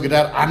gweithio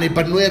gyda'r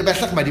annibynwyr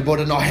bellach, mae wedi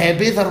bod yn ohebydd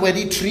ar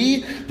wedi 3,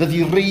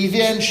 dyddi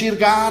reiddiau yn Sir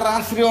Gar a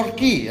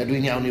Thriorci, ydw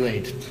i'n iawn i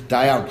weid.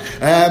 Da iawn.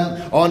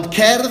 Ond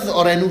cerdd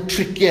o'r enw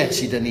Triciau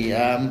sydd yn ni.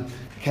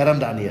 Cer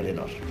amdani,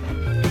 Eleanor.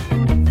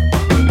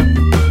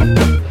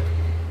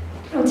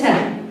 Te,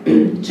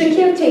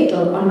 Triciau'r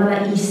teitl, ond mae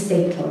yna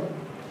is-teitl.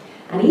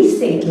 A'r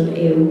is-teitl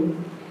yw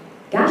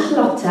Gall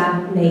Lota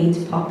wneud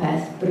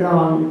popeth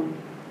bron.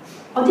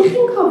 Odych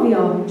chi'n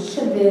cofio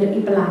llyfr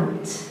i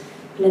blant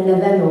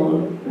blynydde nôl,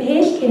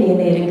 mhell cyn i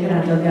Aneurin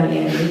Caradog gael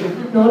ei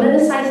nôl yn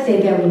y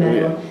 70au dwi'n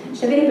meddwl,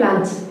 llyfr i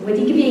blant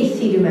wedi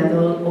gyfieithu dwi'n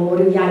meddwl o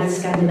ryw iaith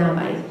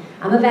Sgandinafaidd.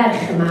 Am y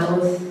ferch yma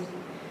oedd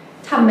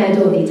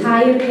tamed oedd hi,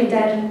 tair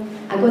ceder,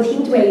 ac oedd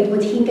hi'n dweud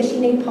bod hi'n gallu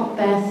gwneud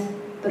popeth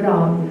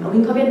bron. A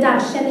wy'n cofio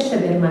darllen y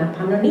llyfr yma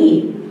pan o'n i,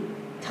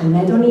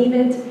 tamed o'n i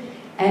fyd,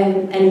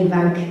 yn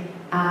ifanc,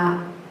 a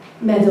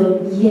meddwl,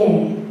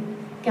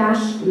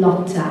 gall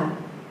Lota,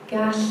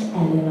 gall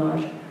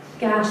Eleanor,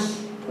 gall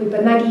pwy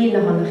bynnag un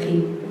ohonoch chi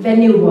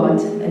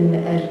fenywod yn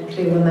yr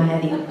criw yma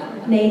heddi,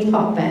 wneud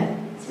popeth,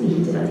 sy'n ni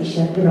hyd yn oed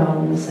eisiau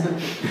bron.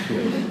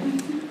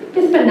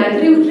 Beth bynnag,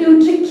 rhyw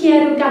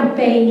triciau, rhyw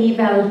gampau i ni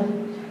fel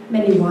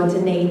menywod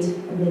yn wneud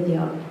yn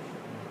ddyddiol.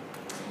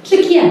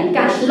 Triciau,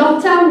 gall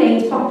Lota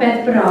wneud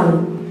popeth bron.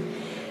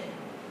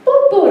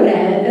 Bob bore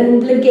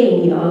yn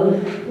blygeiniol,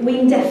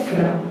 wy'n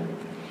deffro.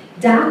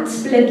 Dat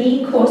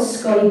blygu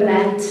cwsg o'i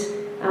bret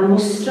a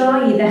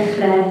mwstro i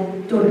ddechrau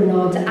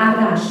diwrnod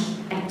arall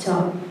eto.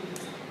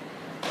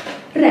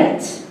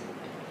 Ret,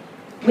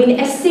 wy'n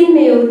estyn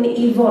mewn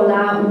i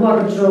fola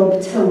wardrob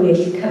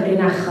tywyll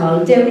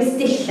cyfrinachol, dewis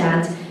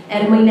dillad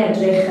mwyn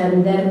edrych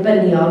yn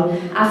dderbyniol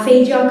a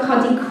pheidio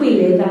codi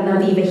cwilydd arna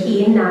fi fy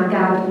hun nag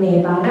ar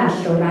neb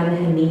arall o ran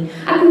hynny.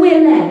 Ac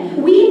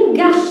wy'n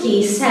gallu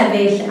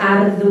sefyll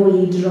ar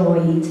ddwy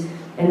droed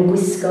yn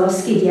gwisgo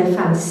sgidiau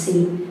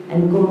ffansi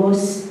yn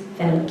gwmws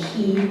fel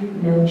ci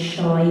mewn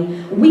sioe.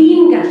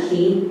 Wy'n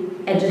gallu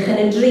edrych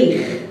yn y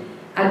drych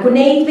a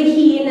gwneud fy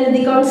hun yn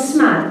ddigon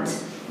smart,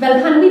 fel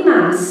pan wi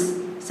mas,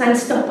 sa'n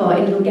stopo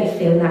unrhyw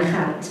geffil na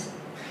chart.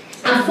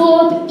 A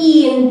phob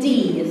un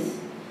dydd,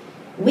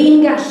 wy'n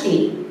gallu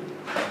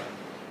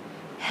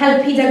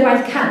helpu dy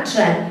gwaith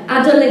cartre,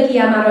 adolygu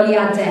am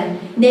aroliadau,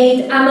 wneud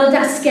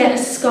amldasgau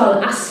ysgol,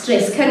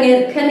 astrys,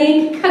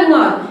 cynnig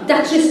cyngor,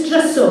 datrys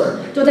dryswch,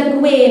 dod â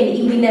gwen i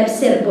wyneb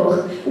sirbwch.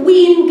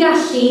 Wy'n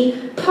gallu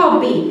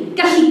pobi,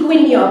 gallu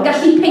gwynio,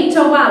 gallu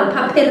peito wal,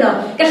 papuro,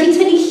 gallu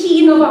tynnu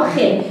llun o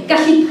fochyn,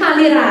 gallu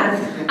palu'r ardd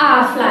a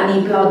phlannu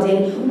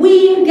blodyn.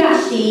 Wy'n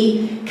gallu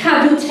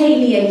cadw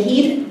teulu yn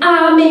hyd a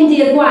mynd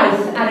i'r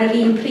gwaith ar yr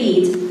un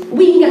pryd.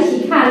 Wy'n gallu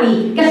canu,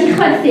 gallu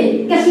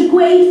chwerthin, gallu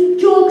gweud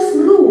jokes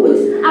rwd,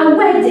 a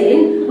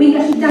wedyn wy'n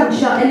gallu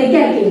dawnsio yn y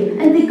gegin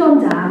yn ddigon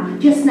da,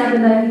 jyst na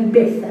fyna fi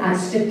byth ar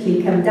Strictly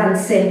Come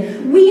Dancing.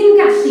 Wy'n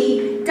gallu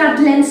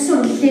dadlen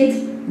swnllyd,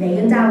 neu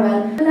yn dawel,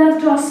 ylaf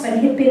dros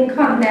fe'n hipyn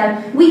cornel.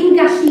 Wy'n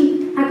gallu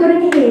agor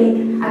yn heg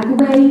a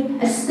gweu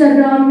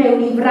ystyron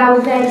mewn i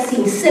frawddeg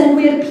sy'n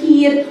synwyr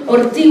pur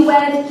o'r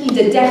diwedd hyd y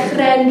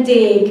dechrau'n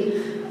deg.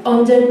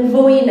 Ond yn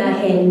fwy na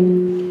hyn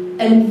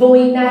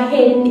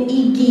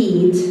i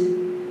gyd.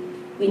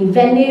 Wy'n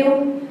fenyw,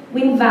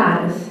 wy'n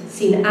fardd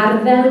sy'n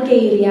arddel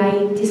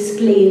geiriau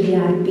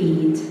disgleiriau'r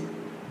byd.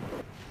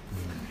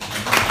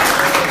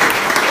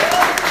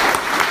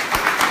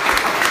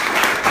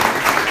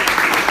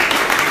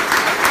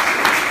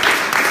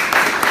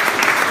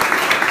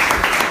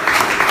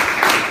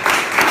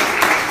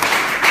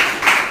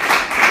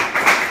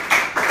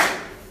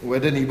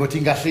 Wedyn ni bod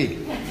ti'n gallu.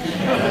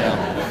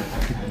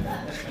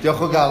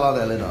 Diolch o galon,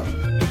 Elinor.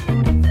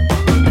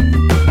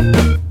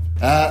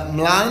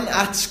 Mlaen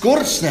at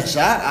sgwrs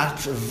nesaf, at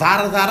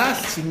fardd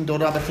arall sy'n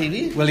dod o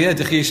Aberteifi. Wel ie,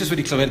 ydych chi eisiau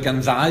wedi clywed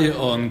gan ddau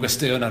o'n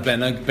gwesteion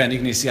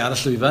arbennig nes i ar y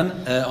llwyfan,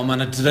 ond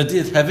mae'n y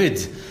drydydd hefyd.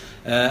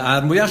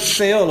 A'r mwyaf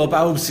lleol o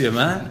bawb sy'n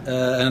yma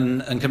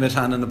yn cymryd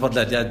rhan yn y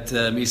podlediad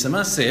mis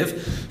yma, sef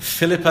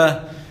Philippa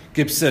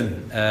Gibson,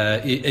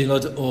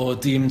 aelod o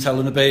dîm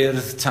Talwn y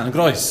Beirdd Tan y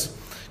Groes.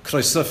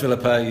 Croeso,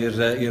 Philippa,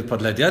 i'r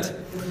podlediad.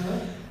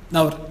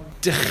 Nawr,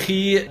 dych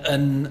chi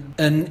yn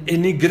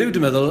unigryw,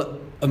 dwi'n meddwl,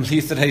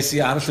 ymhlith yr rhai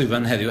sy'n ar y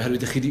llwyfan heddiw,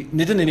 oherwydd ydych chi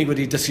nid yn unig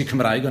wedi dysgu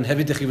Cymraeg, ond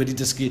hefyd ydych chi wedi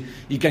dysgu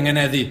i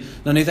gyngeneddu.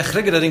 Nawr ni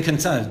ddechrau gyda'r un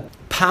cyntaf.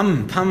 Pam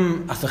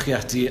athoch chi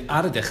ati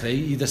ar y dechrau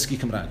i ddysgu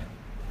Cymraeg?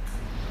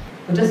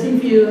 Wel, dys i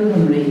fyw yng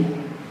Nghymru,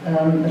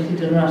 felly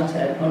dyn nhw'n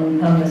ateb, ond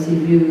pan dys i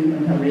fyw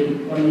yng Nghymru,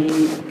 o'n i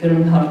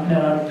gyda'n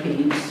partner ar y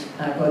pryd,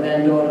 ac oedd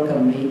e'n dod o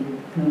Gymru,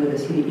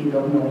 cynnwyddus i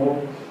ddod nôl,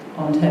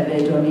 ond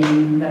hefyd o'n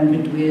i'n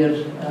mewnbydwyr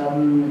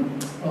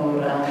o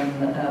ran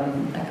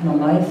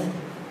economaeth,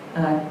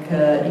 ac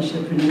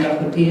eisiau prynu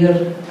bach o dir,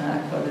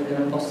 ac oedd e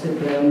ddim yn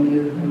bosib iawn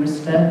byw ym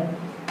Mryste.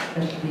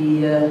 Felly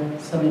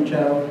symud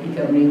draw i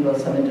Gymru, fel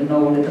symud yn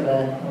ôl iddo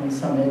fe, ond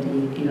symud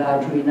i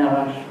lawr rhywun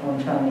arall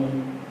o'n rhannu.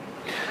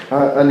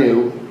 Yn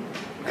yw,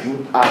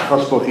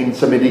 achos bod chi'n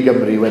symud i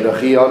Gymru, wedwch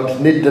chi,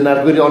 ond nid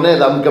yna'r gwirionedd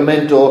am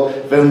gymaint o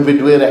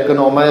fewnfudwyr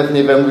economaidd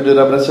neu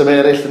fewnfudwyr am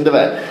resymau eraill, ynddo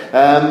fe.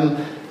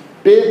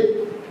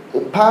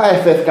 Pa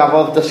effaith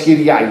gafodd dysgu'r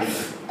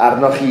iaith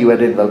arnoch chi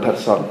wedyn fel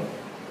person?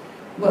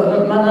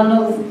 Wel, mae'n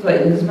anodd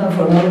dweud, nes mae'n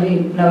ffordd nawr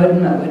i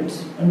nawd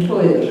yn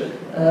llwyr.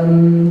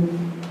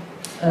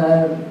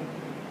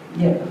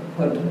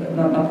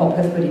 Mae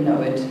popeth wedi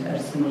newid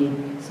ers i ni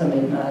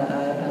symud a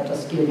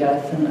dysgu'r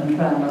iaith yn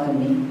rhan o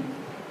hynny.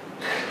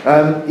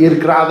 I'r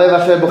graddau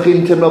falle bod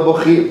chi'n teimlo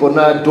bod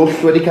yna dwll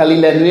wedi cael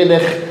ei lenwi yn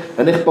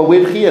eich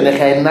bywyd chi, yn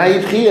eich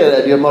enaid chi,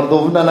 ydy'r mor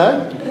ddwfn yna?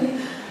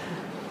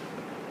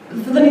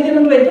 Fyddwn ni ddim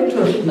yn dweud bod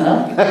twll yna.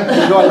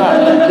 Do na,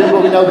 ddim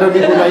bod fi'n awgrymu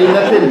bod yna un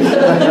a pump.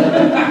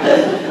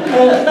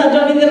 Na,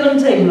 do'n i ddim yn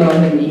teimlo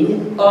hynny,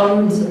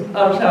 ond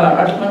ar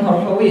llawer arall mae'n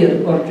hollol wir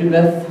bod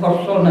rhywbeth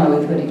hollol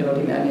newydd wedi dod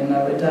i mewn i'n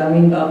newid, a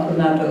mi'n falch o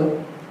nadw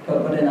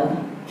bod yna.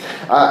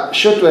 A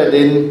siwt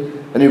wedyn,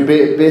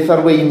 beth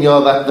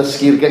arweiniodd at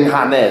ddysgu'r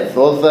gynghanedd?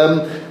 Oedd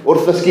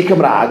wrth ddysgu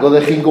Cymraeg,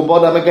 oeddech chi'n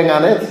gwybod am y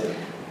gynghanedd?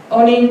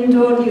 O'n i'n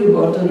dod i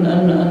wybod yn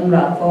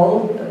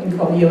raddol, yn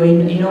cofio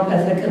un o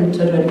pethau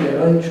cyntaf dwedwyr,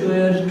 oedd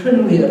trwy'r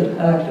trynwyr, a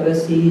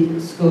clywes i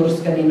sgwrs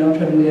gan un o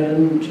trynwyr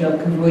yn trio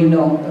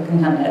cyflwyno y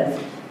gynghanedd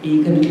i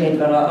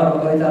gynulleidfa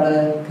oedd ar y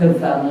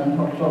cyfan yn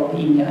hollol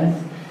uniaeth.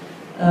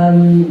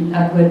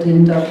 Ac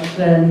wedyn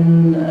darllen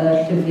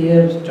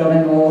llyfr John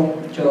M. O.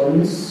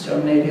 Jones,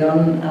 John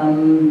Meirion, am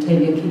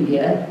teulu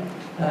ciliau,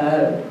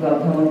 fel pa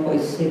mor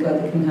bwysig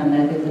oedd y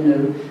cynghanedd iddyn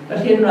nhw.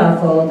 Felly yn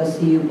raddol, dys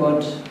i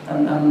wybod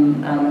am y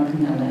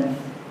cynghanedd.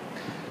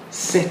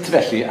 Sut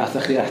felly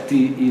athoch chi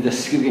ati i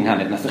ddysgu'r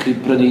gynghanedd? Nathoch chi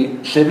brynu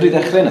llyfr i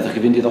ddechrau? Nathoch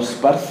chi fynd i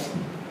ddosbarth?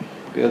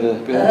 Be oedd y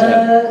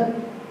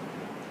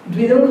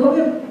Dwi ddim yn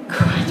cofio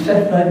gwaith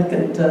bethau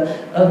gyntaf,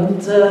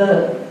 ond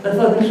beth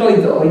oedd yn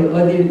llwyddo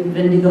oedd i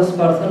fynd i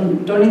ddosbarth,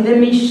 ond do'n i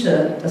ddim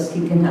eisiau dysgu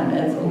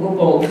cynghanedd o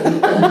gwbl.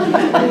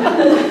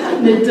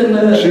 Nid yn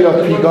y... Trio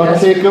pigon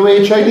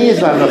take-away Chinese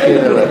arnoch chi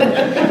ddweud?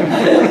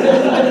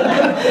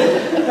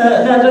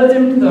 Na, do'n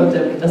ddim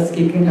diddordeb i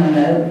dysgu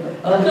cynghanedd,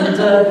 ond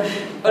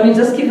o'n i'n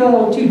dysgu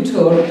fel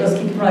tutor,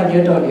 dysgu Cymraeg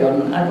i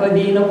oedolion, ac oedd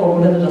un o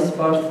bobl yn y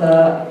dosbarth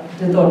a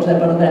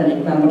diddordeb arbennig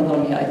mewn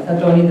barddoniaeth, a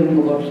do'n i ddim yn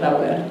gwybod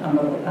llawer am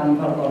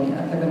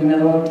barddoniaeth, ac o'n i'n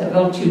meddwl,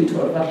 fel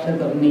tiwtor, falle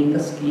ddod ni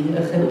ddysgu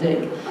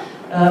ychydig.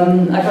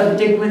 Ac oedd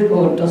digwydd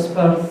bod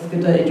dosbarth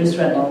gyda Idris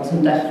Reynolds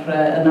yn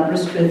dechrau yn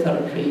Aberystwyth ar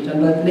y pryd,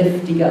 ond oedd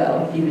lift i gael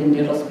i fynd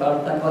i'r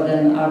dosbarth, ac oedd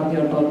e'n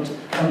arddiolod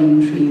o'n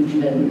i'n rhydd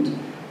i fynd.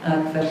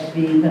 Ac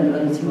felly,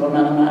 penderfynu ti fod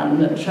man a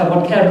man,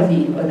 trafod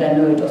cerddi oedd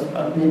enw y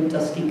dosbarth, nid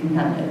dysgu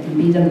cynghannedd, dim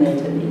byd am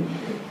wneud hynny.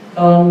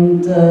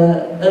 Ond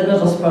yn y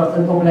dosbarth,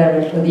 y bobl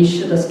eraill oedd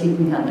eisiau dysgu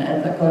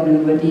cynghannedd, ac o'n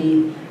nhw wedi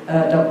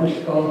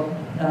dawgwyllgo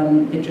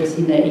Idris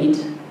i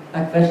wneud.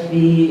 Ac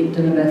felly,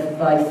 dyna beth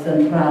ddaeth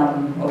yn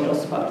rhan o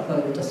dosbarth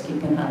oedd y dysgu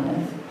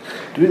cynghannedd.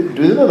 Dwi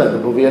ddim yn meddwl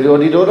bod fi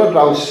erioed i dod ar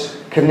draws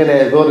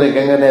cyngeneddwr neu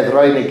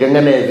gyngeneddrau neu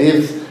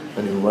gyngeneddydd,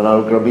 mae'n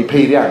awgrymu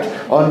peiriant,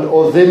 ond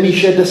o ddim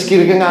eisiau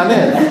dysgu'r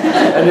gynghanedd.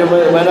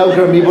 Mae'n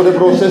awgrymu bod y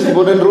broses wedi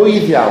bod yn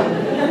rwydd iawn.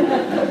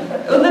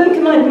 O ddim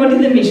cymaint mod i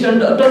ddim eisiau,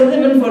 ond oedd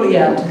ddim yn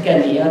fwriad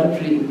gen i ar y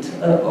pryd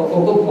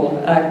o gwbl.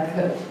 Ac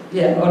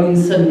o'n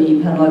i'n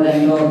synnu pan oedd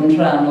e'n dod yn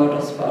rhan o'r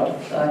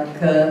dosbarth. Ac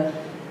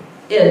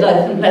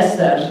daeth yn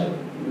pleser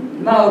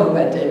mawr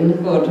wedyn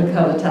bod yn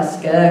cael y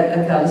tasgau a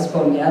cael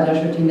esboniad a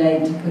sydd wedi'i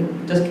wneud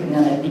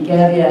dysgynganedd i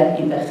geriau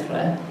i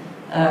ddechrau.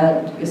 A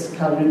jyst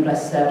cael rhyw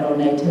bleser o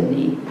wneud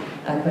hynny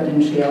ac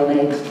wedyn trial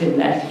wneud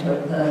llunell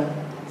oedd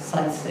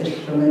 7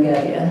 rhwng y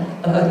geriau.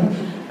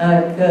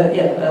 Ac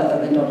oedd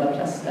yn dod â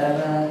pleser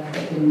a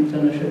wedyn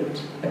dyna sydd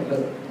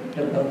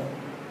gyrgodd.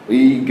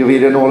 I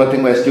gyfeirio nôl at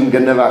yngwestiwn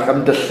gynna fach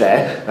am dylle,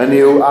 yn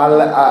yw a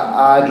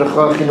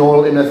edrychwch chi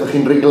nôl unwaith o'ch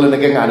chi'n rigl yn y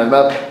gynghanedd,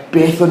 fel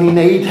beth o'n i'n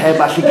neud heb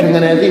allu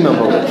cynganeddu mewn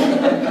bywyd?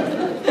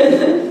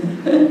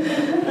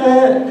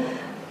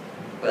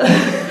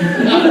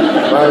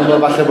 Wel,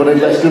 falle bod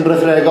e'n gwestiwn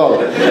brythregol.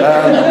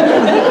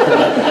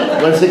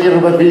 Mae'n sicr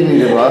rhywbeth fi'n ni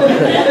ddim.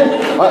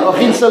 O'ch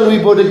chi'n sylwi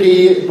bod y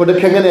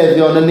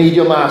cynganeddion yn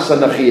neidio mas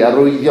arnoch chi, a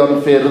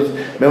rwyddion ffyrdd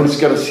mewn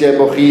sgyrsiau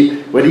bod chi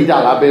wedi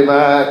dala be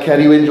mae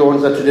Ceri Wyn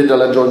Jones a Tudur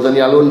Dylan Jones yn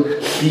ialw'n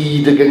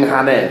llyd y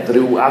gynghanedd,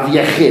 rhyw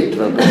afiechyd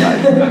fel bethau.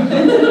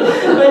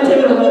 Mae'n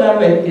teimlo fel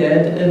aweithiau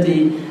ydy.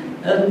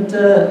 Ond,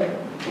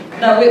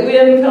 wi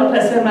yn cael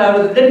pleser mawr,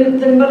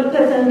 ddim bod y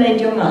pethau'n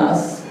neidio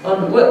mas,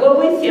 ond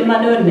weithiau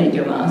maen nhw'n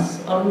neidio mas,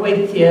 ond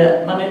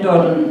weithiau maen nhw'n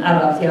dod yn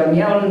araf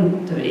iawn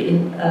dy fi,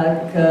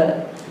 ac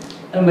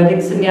yn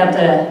wedi'i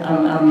syniadau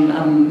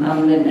am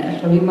linell.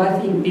 Ond fi'n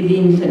meddwl bydd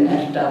un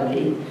linell da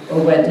fi,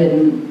 o wedyn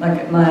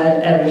mae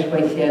eraill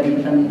weithiau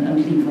yn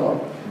llifo.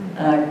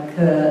 Ac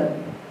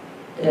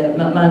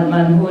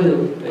mae'n hwyl,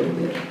 dweud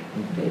gwir.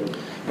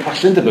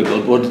 Falle'n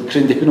debygol bod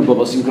cryn dipyn o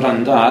bobl sy'n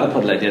gwrando ar y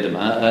podlediad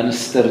yma yn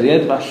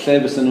ystyried falle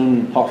bys nhw'n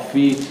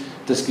hoffi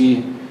dysgu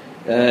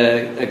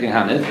y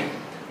gynghanedd.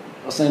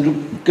 Os yna unrhyw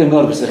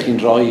gyngor bys chi'n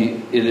rhoi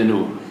iddyn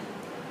nhw?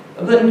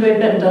 Byddwn dweud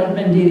bendant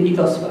mynd i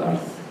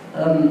ddosbarth.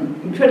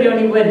 Credu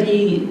o'n i wedi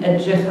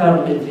edrych ar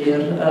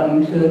lyfr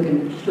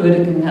Llwyd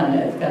y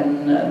Gynghanedd gan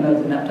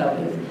Merddyn ap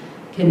Dafydd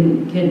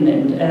cyn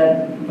mynd.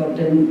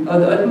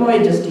 Oedd mwy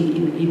jyst i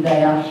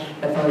ddeall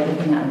beth oedd y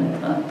gynghanedd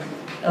yma.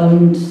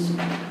 Ond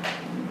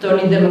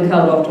do'n i ddim yn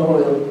cael lot o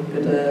hwyl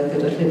gyda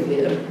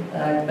llyfr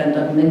ac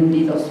bendant mynd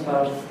i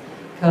ddosbarth,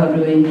 cael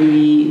rhywun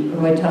i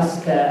roi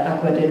tasgau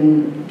ac wedyn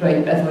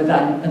dweud beth oedd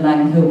yn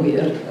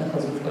anghywir,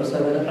 achos wrth gwrs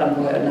oedd y rhan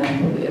fwyaf yn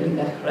anghywir i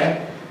ddechrau.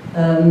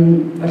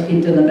 Felly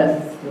dyna beth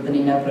fyddwn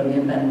ni'n awgrymu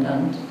yn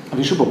bendant. A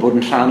fi'n siŵr bod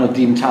yn rhan o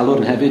dîm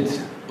talwr yn hefyd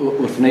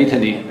wrth wneud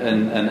hynny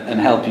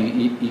yn helpu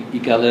i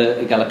gael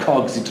y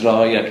cogs i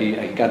droi ac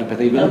i gadw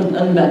pethau i fynd?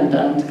 Yn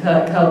bendant,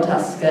 cael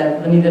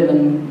tasgau, fyddwn ni ddim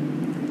yn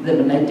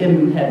gwneud dim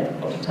heb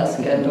bod y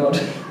tasgau yn dod.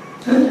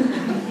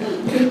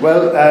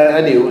 Wel,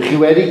 yw, chi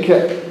wedi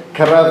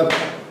cyrraedd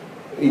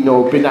un o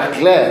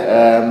binaclau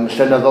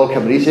llenyddol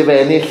Cymru sef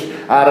ennill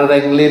ar yr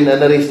englyn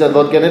yn yr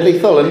Eisteddfod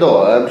Genedlaethol, ynddo?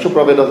 Siw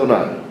brofiad oedd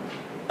hwnna?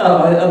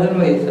 Oedd yn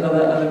wyth, oedd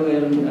yn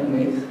wyth yn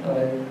wyth.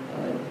 Oedd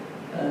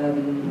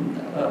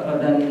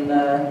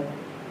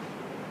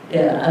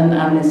yn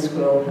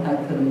annisgwyl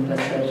ac yn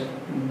bleser.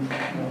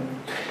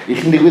 I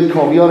chi'n digwydd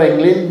cofio'r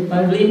englyn?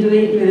 Mae'n flin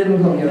dwi ddim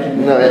yn cofio'r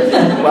englyn.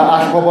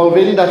 All pobl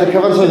fynd at y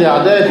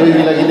cyfansoddiadau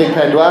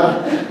 2014,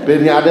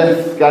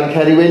 beirniadaeth gan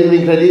Ceri Wyn,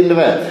 fi'n credu, ynddo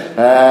fe.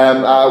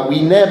 A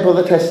wyneb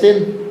oedd y testyn?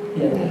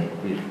 Ie.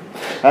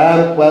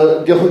 Wel,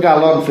 diolch o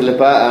galon,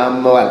 Philippa,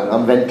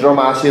 am fentro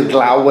mas i'r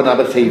glaw yn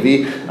Aberteifi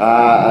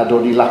a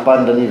dod i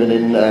lapan dyn ni fan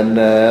hyn yn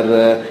yr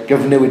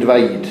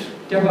gyfnewidfaid.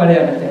 Diolch yn fawr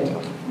iawn i chi.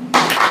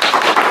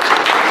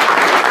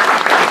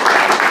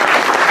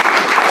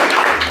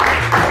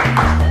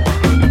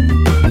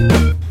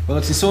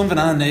 Wel, ti'n sôn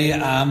fyna neu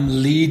am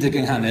lyd y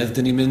gynghanedd,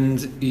 dyn ni'n mynd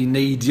i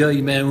neidio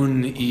i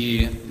mewn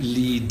i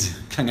lyd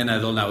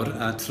cyngeneddol nawr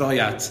a troi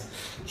at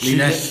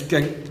linell...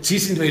 Ti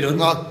sy'n dweud hwn?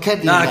 No,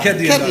 Cedi. Na. Fi'n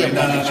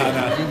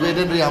dweud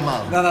yn rhy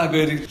aml. Na,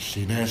 gwir.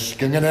 Llinell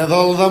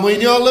gyngeneddol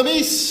ddamweiniol y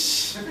mis.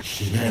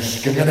 Llinell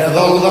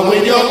gyngeneddol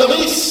ddamweiniol y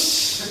mis.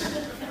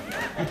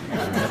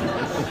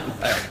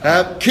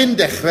 Cyn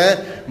dechrau,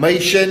 mae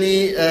eisiau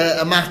ni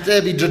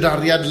ymateb i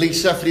drydariad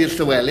Lisa Fflir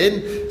Llywelyn,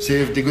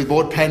 sef digwydd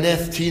bod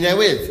Peneth Tŷ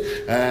Newydd,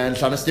 yn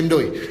Llanes dim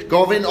dwy.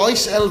 Gofyn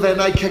oes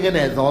elfennau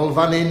cyngeneddol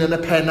fan hyn yn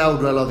y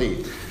penawd welodd hi.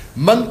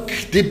 Monk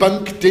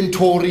debunked in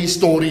Tory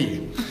story.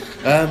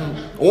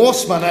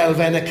 Os mae yna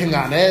elfennau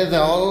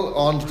cynganeddol,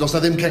 ond does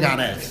na ddim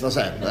cynganedd, does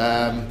e.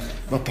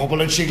 Mae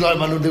pobl yn siglo,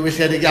 maen nhw'n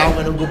ddiwylliedig iawn,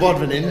 maen nhw'n gwybod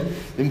fan hyn,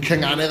 ddim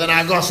cynganedd yn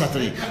agos at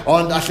ni.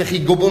 Ond allech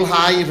chi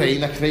gwblhau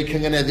rhain a creu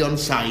cynganeddion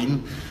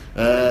sain,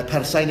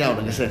 persain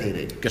iawn yn gallech chi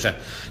dweud. Gallai.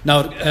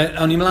 Nawr,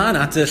 awn ni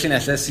mlaen at y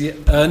llinellau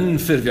sy'n yn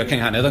ffurfio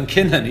cynganedd, ond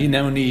cyn hynny,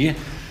 newn ni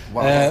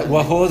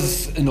wahodd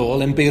yn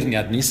ôl yn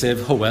beirniad ni,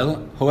 sef Hywel.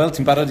 Hywel,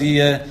 ti'n barod i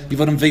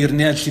fod yn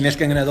feirniad llinell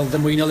cynganeddol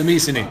ddymweinol y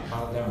mis i ni?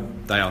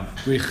 Da iawn,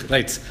 gwych,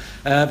 reit.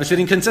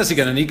 Felly'r un cyntaf sydd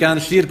gen ni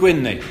gan Llyr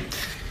Gwyn, neu?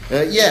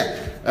 Ie,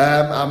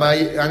 a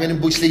mae angen yn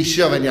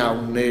bwysleisio fe'n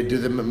iawn,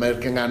 neu mae'r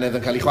cynganedd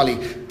yn cael ei chwalu.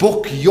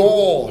 Book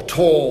your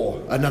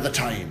tour another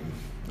time.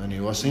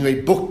 Os ni'n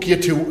gweud book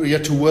your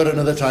tour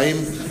another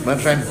time,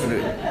 mae'n rhemp yn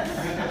rhywun.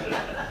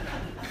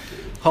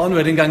 Hon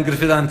wedyn gan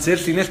Gruffydd Antur,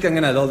 llinell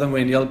cynganeddol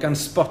ddymweiniol gan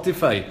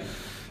Spotify.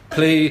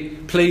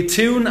 Play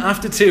tune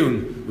after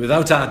tune,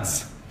 without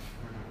ads.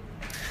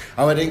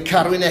 A wedyn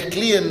Carwyn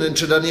Ecli yn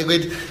trydan ni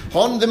gweud,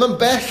 hon ddim yn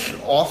bell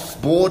off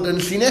bod yn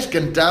llinell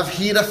gyntaf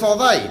hir a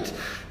ffoddaid.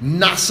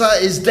 NASA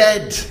is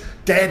dead,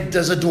 dead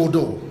as a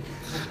dodo.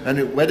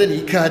 Wedyn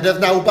ni, Cyhydedd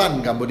Nawban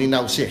gan bod ni'n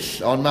nawsill,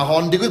 ond mae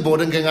hon digwydd bod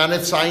yn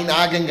gynganedd sain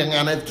ag yn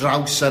gynganedd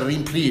draws ar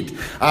un pryd.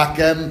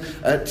 Ac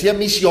tua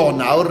mis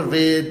Ionawr,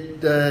 fe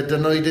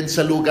dynwyd yn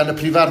sylw gan y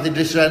prifardd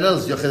Idris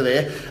Reynolds, diolch iddo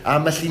fe,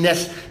 am y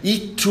llinell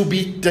Eat to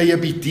Beat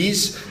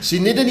Diabetes,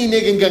 sy'n nid yn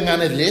unig yn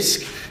gynganedd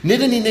lisg,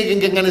 nid yn unig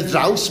yn gynganedd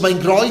draws, mae'n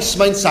groes,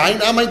 mae'n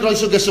sain, a mae'n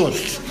groes o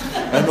gyswllt.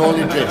 Yn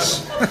ôl Idris.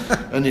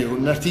 Yn yw,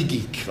 narty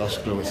geek,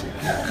 os glywys i.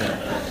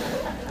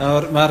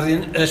 Nawr, mae'r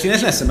llinell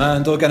nesaf yma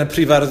yn dod gan y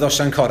prifardd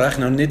Osian Corach.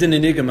 Nawr, nid yn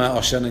unig yma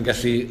Osian yn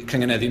gallu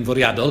cyngeneddi'n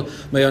fwriadol,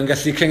 mae o'n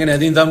gallu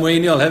cyngeneddi'n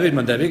ddamweiniol hefyd,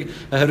 mae'n debyg,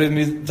 oherwydd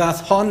mi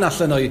ddath hon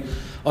allan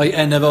o'i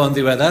enef o'n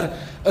ddiweddar,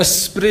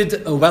 Ysbryd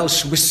y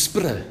Welsh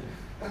Whisperer.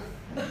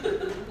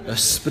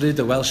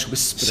 Ysbryd y Welsh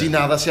Whisperer. Sy'n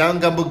addas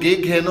iawn gan bod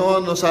gig heno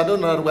nos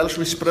adwn ar Welsh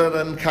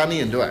Whisperer yn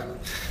canu yn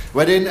dweud.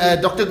 Wedyn,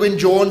 Dr Gwyn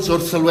Jones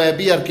wrth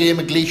sylwebu ar gêm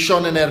y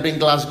gleision yn erbyn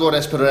Glasgow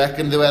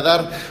S4C yn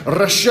ddiweddar,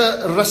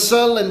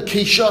 Russell yn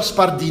ceisio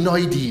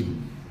sbardino'i dîm.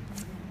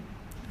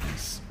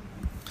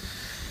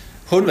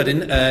 Hwn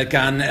wedyn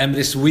gan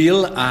Emrys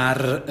Wheel ar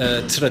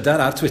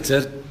trydar ar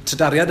Twitter,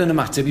 trydariad yn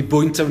ymateb i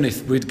bwynt a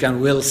wnaethbwyd gan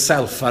Will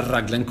Self ar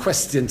raglen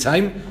Question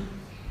Time.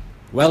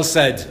 Well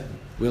said,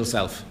 Will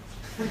Self.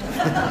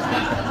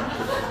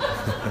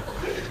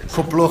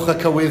 Cwblwch y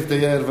cywydd dy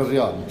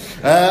erfyrion.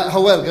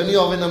 Hywel, gan ni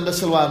ofyn am dy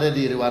sylwadau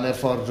di rwan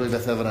ffordd drwy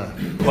bethau fyna?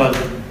 Wel,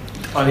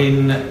 o'n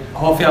i'n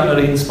hoff iawn o'r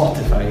un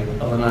Spotify,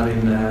 oedd yna'r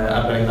un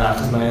arbennig dda,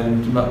 achos mae'n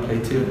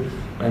play tune.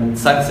 Mae'n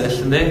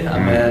sancsill yndi, a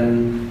mae'n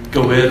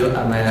gywir,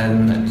 a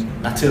mae'n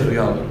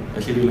naturiol,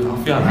 felly dwi'n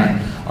hoff iawn na.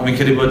 Ond fi'n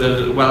credu bod y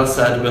well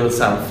said Will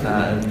Self na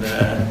yn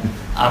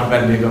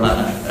arbennig o dda.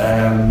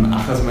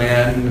 Achos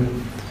mae'n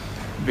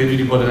Fe dwi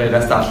wedi bod yn gwneud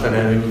ers darllen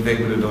ddim yn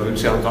ddeg munud o'r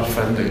siarad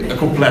gorffen y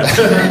cwplen.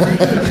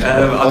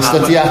 Os da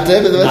ti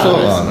ateb, ydw eto?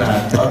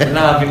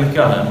 Na, fi'n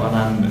licio hwnna, mae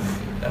hwnna'n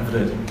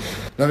ymryd.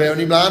 Na fe,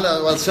 o'n i mlaen,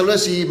 wel,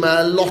 sylwes i,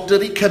 mae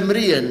Loteri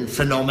Cymru yn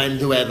ffenomen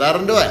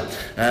ddiweddar yn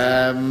dweud.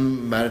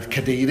 Mae'r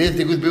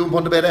cadeirydd digwydd byw yn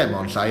Pontyberem,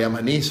 ond llai am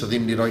hynny, so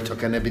ddim wedi rhoi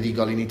tocynnau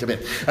buddigol i ni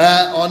tybed.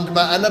 Ond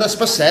yn yr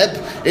ysbyseb,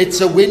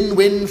 it's a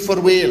win-win for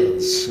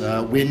Wales.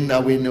 Win a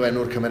win yw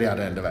enw'r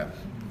cymeriadau yn dweud.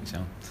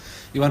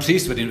 Iwan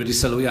Rhys wedi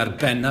sylwi ar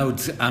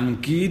bennawd am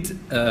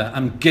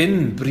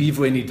gyn brif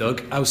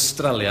weinidog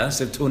Australia,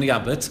 sef Tony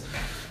Abbott.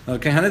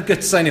 Cynghanedd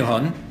gytsain yw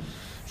hon,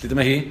 lle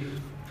dyma hi.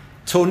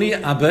 Tony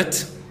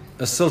Abbott,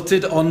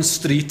 assaulted on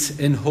street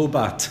in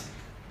Hobart.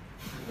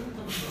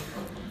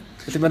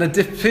 Felly mae yna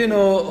dipyn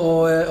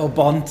o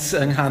bont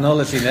yng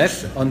nghanol y llinell,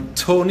 ond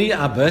Tony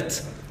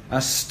Abbott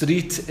a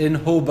street in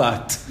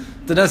Hobart.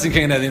 Dyna sy'n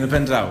cyngeneddu yn y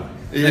pen draw.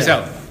 Nes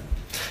iawn.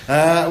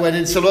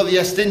 Wedyn sylwodd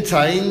Iestyn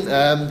Tain,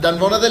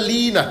 danfonodd y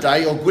lun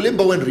atau o Gwilym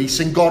Bowen Rhys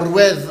yn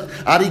gorwedd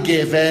ar ei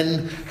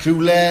gefen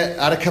rhywle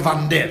ar y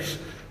cyfandir.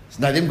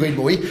 Na ddim gweud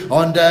mwy,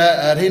 ond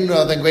yr hyn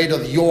oedd yn gweud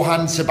oedd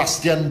Johann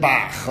Sebastian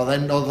Bach.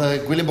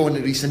 Oedd Gwilym Bowen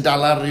Rhys yn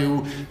dala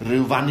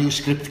rhyw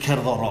manuscript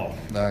cerddorol.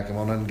 Ac mae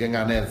hwnna'n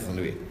gynganedd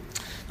yn lui.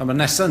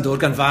 Mae'r nesaf yn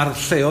dod gan fardd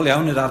lleol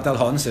iawn i'r ardal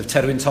hon, sef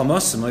Terwyn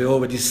Thomas. Mae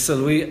o wedi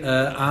sylwi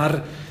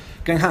ar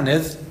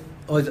gynghanedd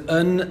oedd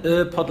yn y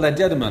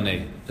podlediad yma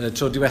neu,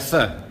 tro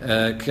diwetha,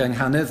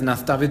 cynghanedd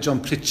nath David John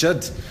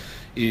Pritchard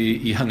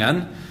i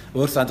hyngan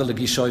wrth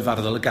adolygu sioe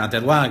farddol y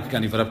Gader Wag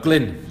gan i fod ap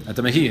Glyn. A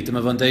dyma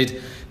fo'n deud,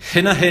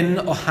 hyn a hyn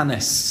o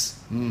hanes.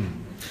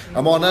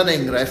 A mae hwnna'n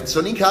enghraifft,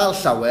 so ni'n cael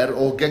llawer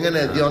o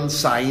gynganeddion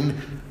sain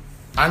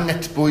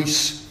angetbwys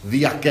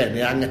ddiacen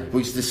neu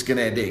angetbwys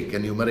ddisgynedig.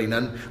 Mae'r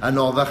un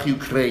anoddach i'w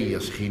creu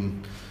os chi'n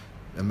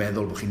yn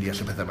meddwl bod chi'n deall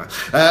y pethau yma.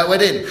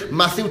 Wedyn,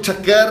 Matthew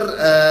Tucker,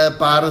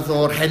 bardd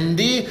o'r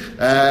Hendi,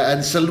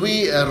 yn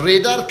sylwi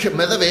radar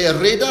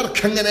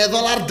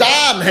cyngeneddol ar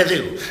dan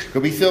heddiw.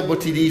 Gobeithio bod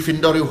ti wedi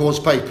ffindo rhyw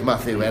hosepipe,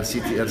 Matthew, ers i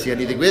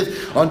hynny ddigwydd.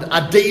 Ond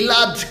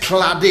adeilad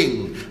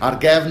cladding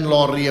ar gefn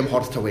lori ym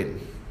Mhorth Tywyn.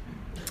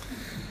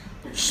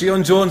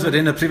 Sion Jones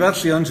wedyn, y prifar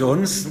Sion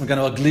Jones, mae gan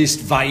o glist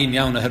fain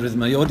iawn oherwydd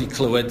mae o wedi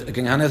clywed y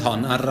gynghanedd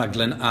hon ar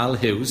raglen Al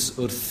Hughes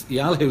wrth i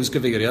Al Hughes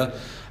gyfeirio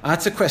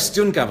at y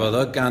cwestiwn gafodd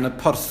o gan y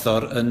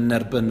porthor yn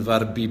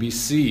erbynfa'r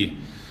BBC.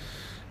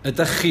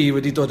 Ydych chi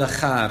wedi dod â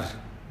char?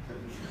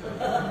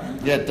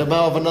 Ie,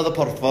 dyma ofynodd y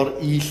porthor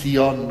i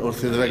Llion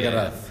wrth iddo fe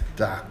gyrraedd.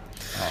 Da.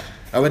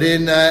 A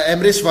wedyn,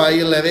 Emrys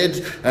Fael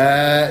hefyd,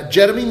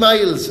 Jeremy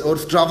Miles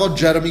wrth drafod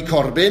Jeremy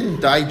Corbyn,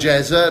 dau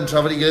Jezza yn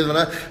trafod i gilydd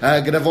fyna,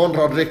 gyda Fawn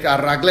Roderick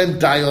ar raglen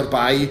 2 o'r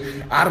bai,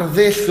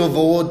 arddull o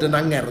fod yn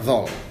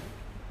angerddol.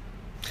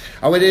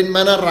 A wedyn,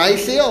 mae yna rai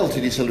lleol ti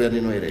wedi sylwi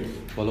arnyn nhw Eirin?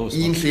 Wel, oes.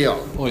 Un lleol.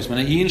 Oes, mae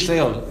yna un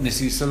lleol.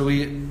 Nes i sylwi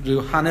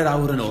rhyw hanner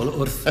awr yn ôl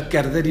wrth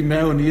gerdded i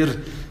mewn i'r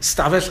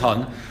stafell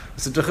hon.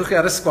 Os ydrychwch chi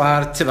ar y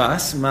sgwar tu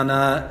fas, mae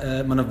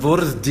yna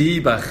fwrdd di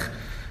bach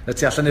y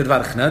tu allan i'r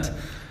farchnad.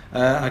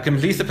 Ac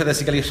ymhlith y pethau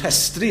sy'n cael ei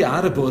rhestru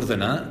ar y bwrdd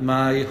yna,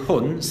 mae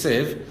hwn,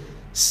 sef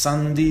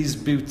Sandy's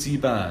Beauty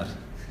Bar.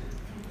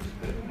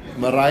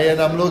 Mae rai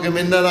yn amlwg yn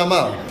mynd yn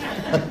aml.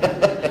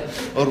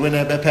 O'r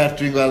wynebau pert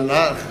dwi'n gweld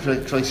na,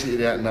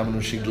 croesiria, na maen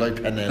nhw'n siglo'i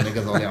pennau yn y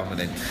gyddol iawn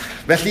fan hyn.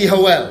 Felly,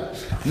 Hywel,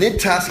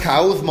 nid tasg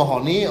hawdd mae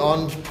honni,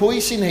 ond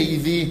pwy sy'n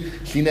heiddi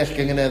llinell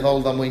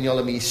gyngeneddol ddamweiniol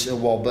y mis y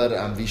wobr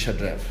am fis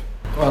Hydref?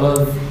 Wel,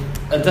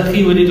 ydych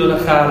chi wedi dod â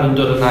char yn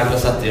dod yn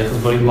agos ati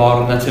achos bod hi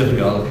mor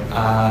naturiol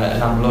a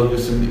yn amlwg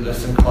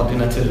yn codi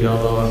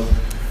naturiol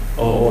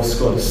o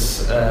sgwrs.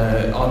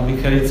 Ond fi'n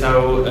credu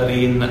taw yr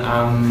un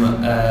am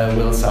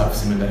Will Self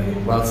sy'n mynd â hi.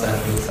 Will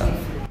Self.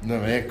 Na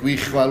fe,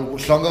 gwych, wel,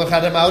 llongodd eich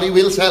adeg mawr i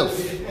Will Self.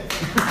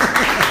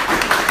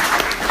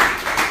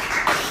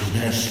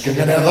 Llinell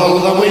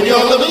gyngeneddol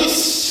ddamweiniol y mis.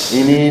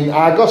 I ni'n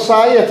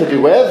agosau at y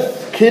diwedd.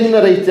 Cyn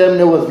yr eitem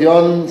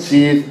newyddion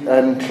sydd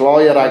yn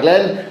cloi y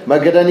raglen,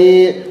 mae gyda ni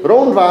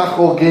rown fach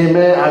o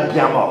gemau a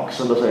giamogs,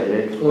 yn dod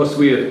Eirin. Oes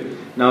wir.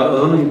 Nawr,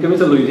 oedd hwn yn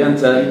gymaint o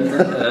lwyddiant yn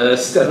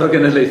Steddfod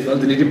Genedlaethol,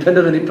 dyn ni wedi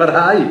penderfynu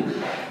parhau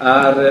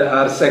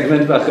ar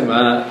segment bach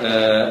yma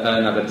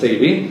yn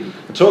Aberteifi.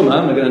 Y tro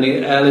yma, mae gyda ni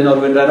Elin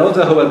Orwyn Reynolds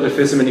a Hywel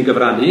Griffiths yn mynd i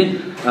gyfrannu,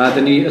 a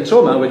dyn ni y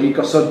tro yma wedi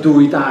gosod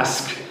 2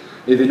 dasg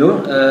iddyn nhw.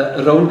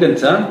 Y rown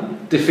gyntaf,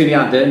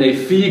 diffiniadau neu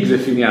ffug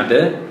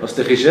diffiniadau, os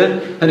ydych chi eisiau,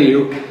 hynny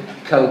yw,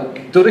 cael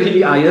dwr hyd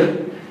i air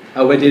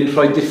a wedyn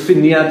rhoi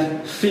diffiniad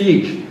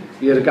ffug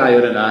i'r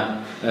gair yna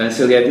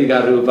syliedig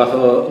ar rhyw fath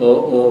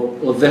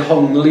o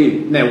ddehongli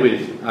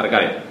newydd ar y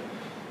gair.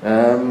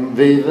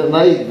 Fydd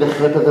yna i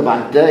ddechrau pethau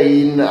banta,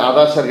 un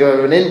addas ar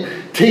gyfer fan hyn.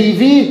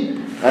 Teifi,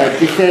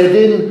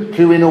 dilledyn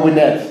rhywun o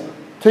Wynedd.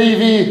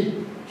 Teifi.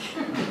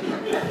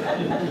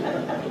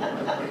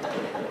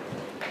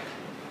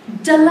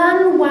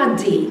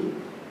 Dylanwadu.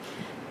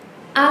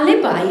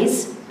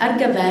 Alibis ar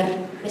gyfer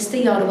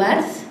Mr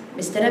Iorwerth,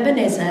 Mr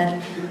Ebenezer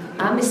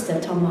a Mr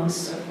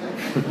Thomas.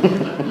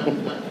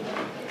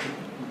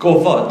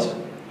 Gofod,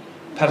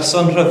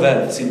 person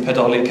rhyfedd sy'n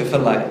pedoli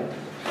ceffylau.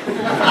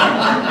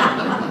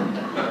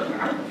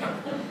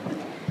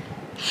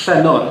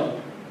 Llenor,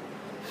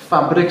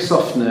 fabric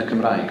softener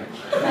Cymraeg.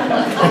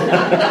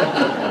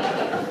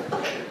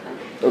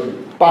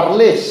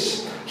 Barlus,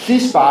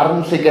 llys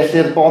barn lle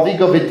gellir boddi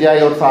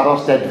gofidiau wrth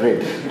aros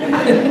dedfryd.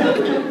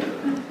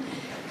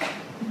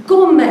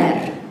 Gomer,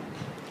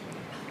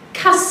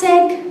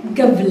 caseg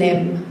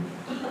gyflym.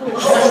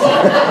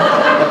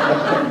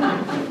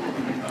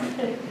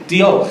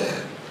 Diolch,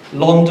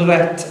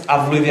 laundrette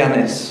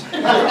aflwyddiannus.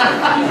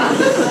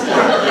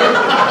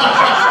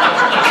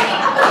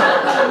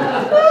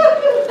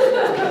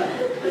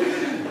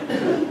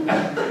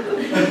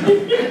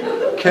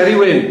 Ceri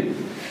Wyn,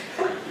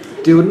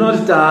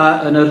 diwrnod da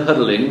yn yr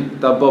hyrling,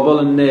 da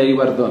bobl yn neu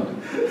Iwerddon.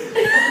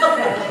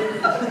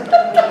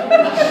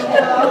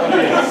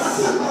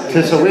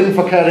 Tis a win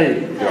for Kerry.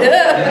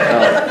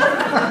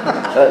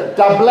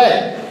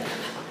 Dablen.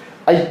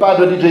 iPad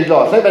wedi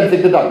dreiglo. Lle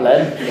benthyg dy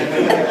dablen?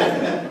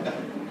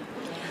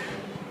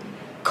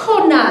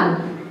 Conan,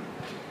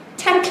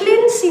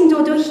 teclyn sy'n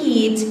dod o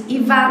hyd i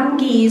fam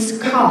gys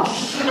coll.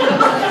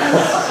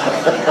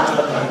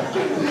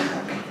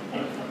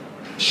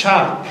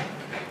 Sharp,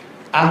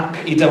 app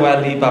i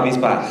dywelu babis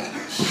bach.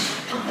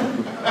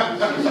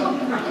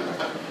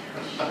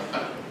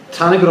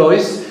 Tan y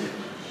Groes,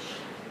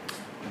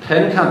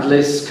 pen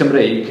cadlys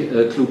Cymreig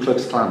y Clw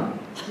Klux Klan.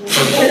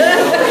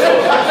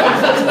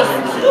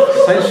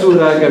 Sa'n siŵr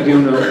a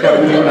gafdiwn nhw.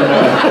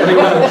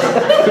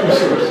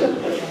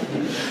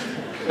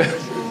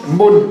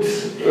 Mwnt,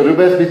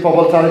 rhywbeth bydd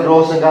pobl Tan y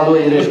Gros yn galw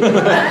Eirin.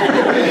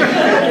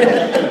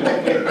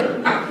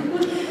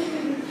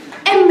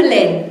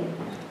 Emlyn,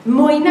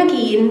 mwy nag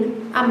un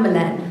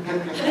amlen.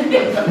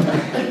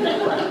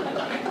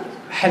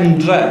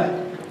 Hendre,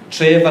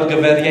 tref ar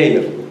gyfer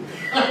ieir.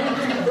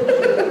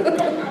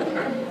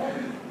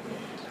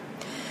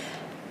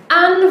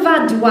 Anfad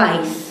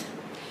adwaith.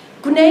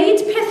 Gwneud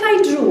pethau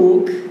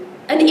drwg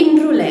yn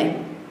unrhyw le,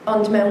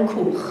 ond mewn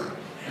cwch.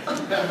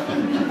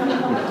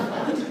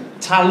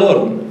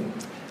 Talwrn.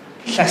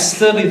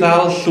 Llestr i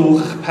ddal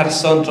llwch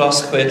person dros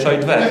 6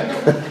 troedfedd.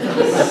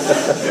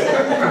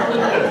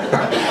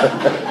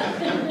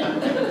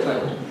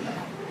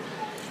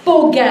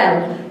 Bogel.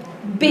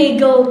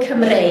 Bagel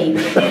Cymreig.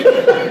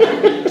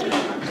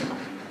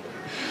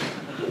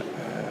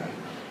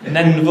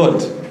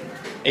 Nenfwd.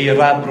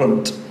 Eira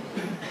brwnt.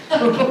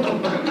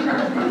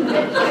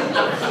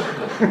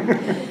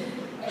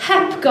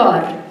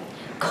 Hepgor.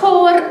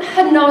 Côr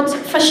hynod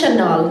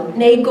ffasiynol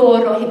neu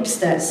gôr o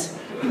hipsters.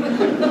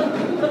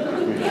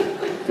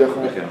 Diolch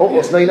yn fawr.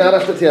 Oes na un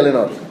arall y ti,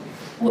 Elinor?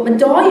 Mae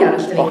doi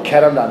arall O, dwi.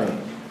 cer amdani.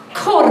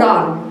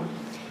 Coron.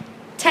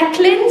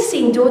 Teclyn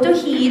sy'n dod o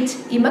hyd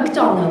i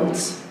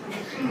McDonald's.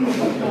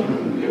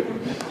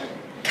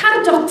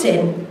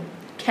 Cardotyn.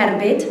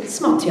 Cerbyd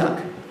smotiog.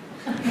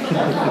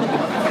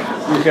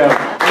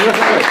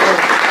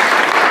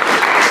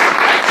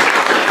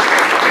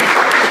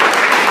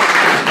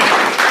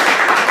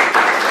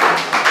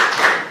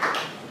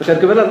 Felly ar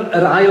gyfer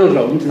yr ail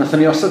rownd, nathon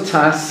ni osod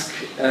tasg,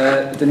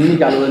 dyn ni'n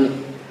galw yn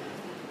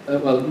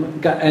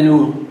enw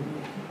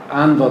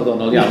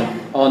anforddonol iawn,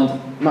 ond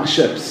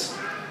mashups.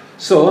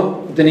 So,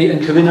 dyn ni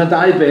yn cyfuno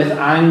 2 beth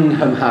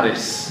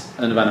anghymharus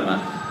yn y fan yma.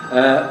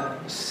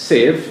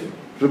 Sef,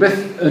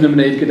 rhywbeth yn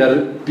ymwneud gyda'r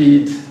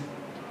byd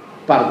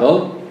barddol,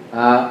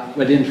 a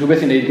wedyn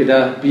rhywbeth i wneud gyda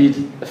byd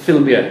y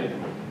ffilmiau.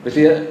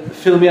 Felly,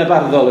 ffilmiau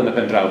barddol yn y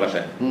pen draw,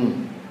 falle.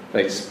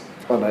 Reit.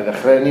 O, na i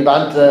ddechrau ni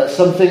bant.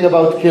 Something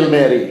about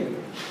Kilmary.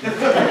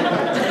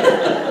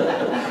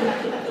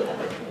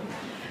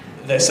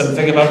 There's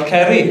something about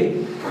Kerry.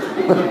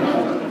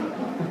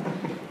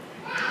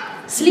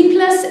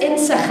 Sleepless in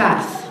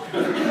Sycharth.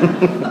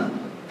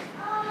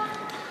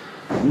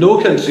 No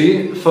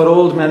Country for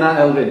Old Menna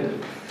Elfyn.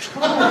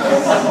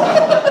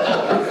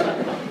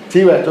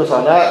 Ti wetos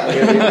hwnna.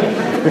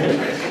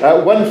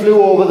 One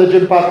Flew Over the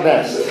Gym Park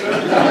Nest.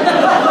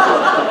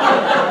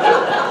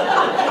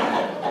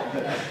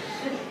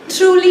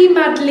 Truly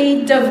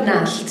Madly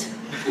Dyfnallt.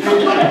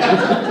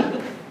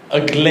 A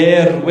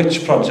Glare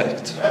Witch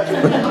Project.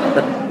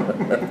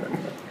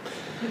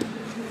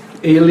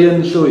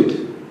 Alien Llwyd.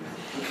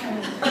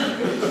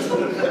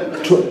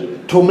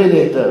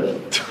 Terminator.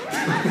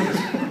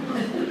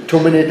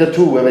 Terminator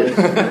 2 hefyd.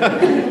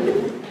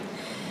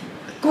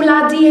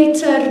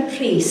 Gladiator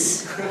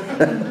Rhys.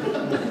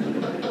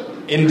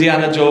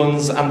 Indiana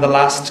Jones and the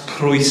Last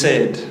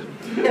Crusade.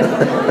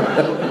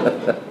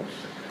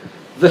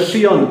 The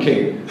Llion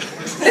King.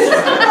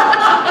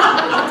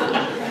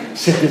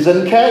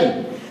 Citizen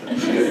Kane.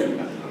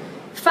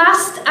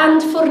 Fast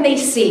and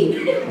Ffwrneisi.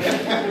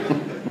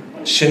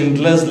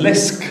 Schindler's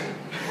List.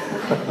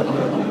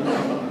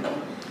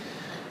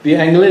 The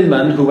Englyn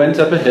man who went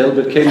up a hill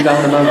but came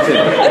down a mountain.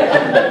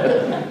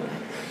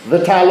 The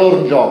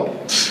Talwrn Job.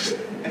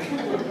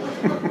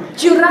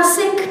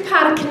 Jurassic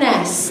Park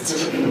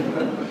Nest.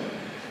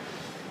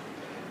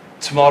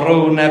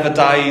 Tomorrow Never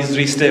Dies,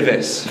 Rhys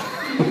Davies.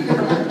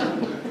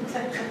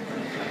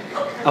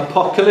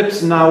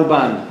 Apocalypse Now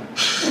Ban.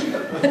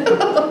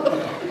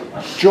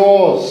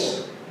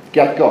 Jaws.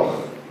 Gert Goch.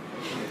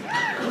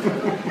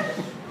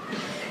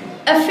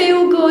 A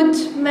Few Good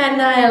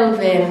Menna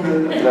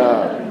Elfyn.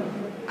 No.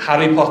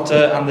 Harry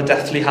Potter and the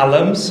Deathly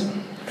Hallows.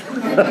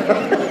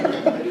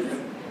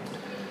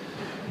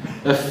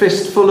 A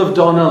Fistful of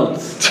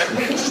Donalds.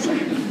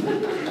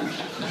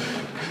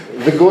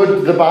 The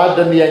Good, the Bad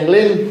and the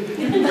Englyn.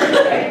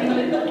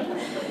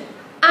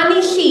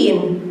 Annie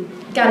Llun,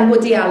 gan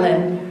Woody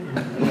Allen.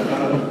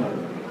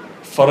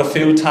 For a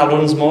Few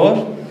Talons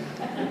More.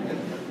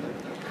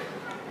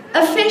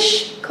 A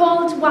Fish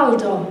Called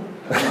Waldo.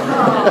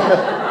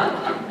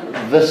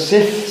 The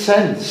Sixth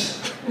Sense.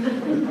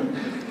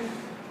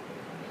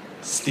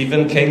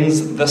 Stephen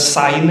King's The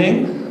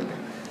Signing.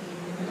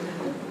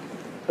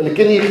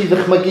 Licen i chi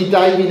ddychmygu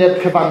 2 funed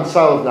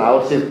cyfansawdd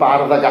nawr, sef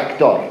bardd ag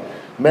actor.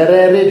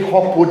 Mererid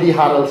Hop Woody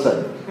Harrelson.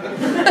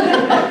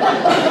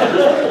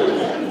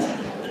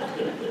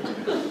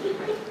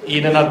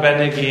 Un yn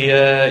arbennig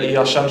i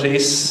Osian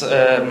Rhys,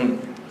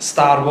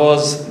 Star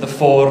Wars The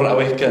Four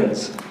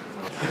Awakens.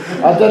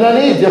 A dyna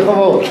ni, diolch yn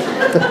fawr.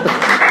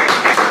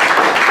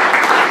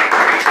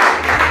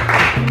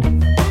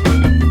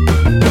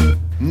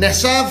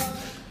 Nesaf,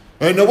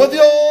 y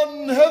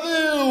newyddion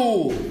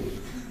heddiw!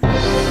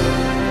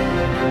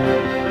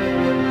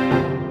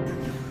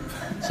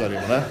 Sori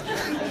hwnna.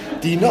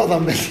 Dinodd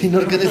am bell un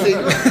o'r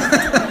gynulleidfa.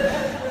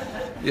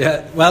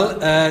 Wel,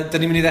 da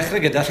ni'n mynd i ddechrau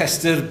gyda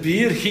rhestr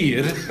byr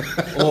hir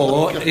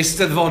o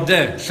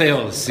eisteddfodau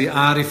lleol sy'n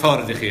ar ei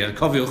ffordd i chi.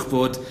 Cofiwch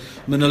bod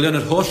manylion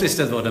yr holl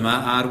eisteddfodau yma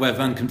ar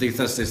wefan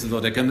Cymdeithas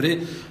Eisteddfodau Cymru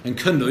yn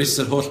cynnwys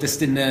yr holl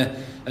destunau,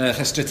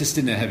 rhestru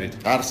testunau hefyd.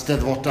 Ar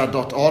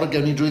steddfota.org,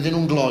 ewn ni drwyddyn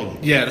nhw'n gloi.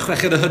 Ie,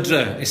 chweched y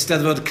hydre,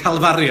 eisteddfod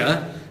Calfaria,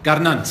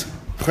 Garnant.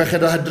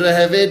 Chweched o Hydre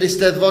hefyd,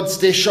 Eisteddfod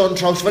Stesion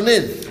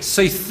Trawsfynydd.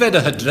 7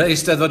 o Hydre,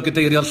 Eisteddfod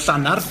Gadeiriol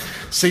Llanarth.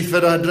 7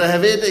 o Hydre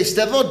hefyd,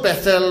 Eisteddfod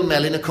Bethel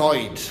Melyn y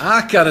Coed.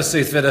 Ac ar y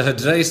 7 o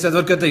Hydre,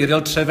 Eisteddfod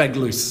Gadeiriol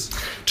Trefeglwys.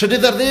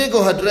 13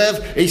 o Hydref,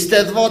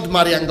 Eisteddfod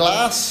Marian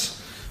Glas.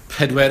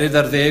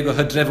 14 o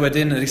Hydref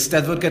wedyn, yr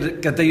Eisteddfod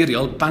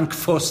Gadeiriol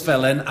Bancffos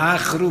Felen a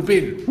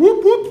Chrwbyn.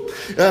 Whoop, whoop.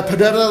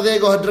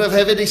 14 o Hydref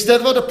hefyd,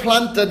 Eisteddfod y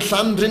Plant yn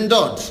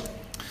Llandrindod.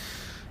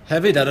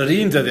 Hefyd ar yr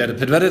 1 dyddiad, y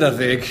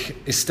 14,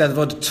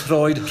 Eisteddfod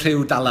Troed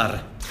Rhyw Dalar.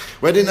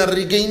 Wedyn ar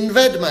yr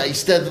 20fed, mae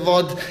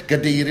Eisteddfod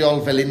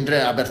Gadeiriol Felindre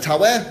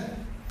Abertawe.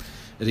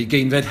 Yr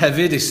 20fed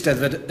hefyd,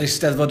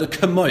 Eisteddfod y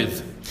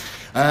Cymoedd.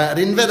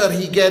 Yr 11fed ar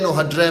 20 o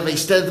Hydref,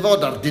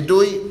 Eisteddfod ar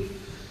Didwy.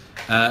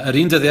 Yr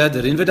 1 dyddiad,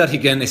 yr 11fed ar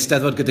 20,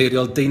 Eisteddfod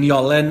Gadeiriol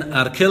Deiniolen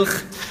a'r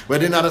Cylch.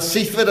 Wedyn ar y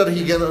 7fed ar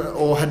 20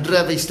 o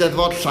Hydref,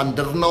 Eisteddfod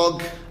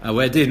Llandyrnog. A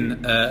wedyn,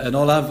 yn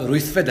olaf, yr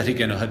 8fed ar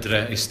 20 o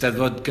Hydre,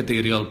 Eisteddfod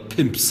Gadeiriol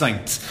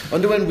Pimpsaint.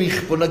 Ond dwi'n wych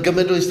bod yna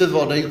gymaint o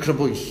eisteddfodau i'w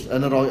crybwyll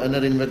yn yr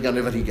unfed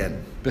ganrif ar 20.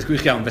 Beth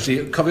gwych iawn, felly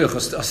cofiwch,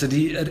 os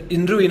ydy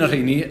unrhyw un o'r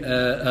rheini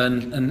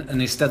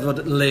yn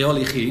eisteddfod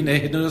leol i chi,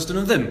 neu hyd yn oed os dyn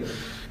nhw ddim,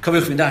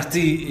 cofiwch fynd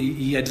ati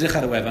i edrych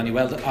ar y wefan i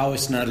weld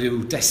oes yna rhyw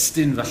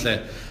destun falle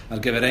ar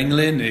gyfer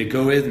englyn neu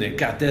gywydd neu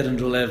gader yn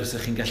rhywle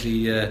fysych chi'n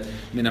gallu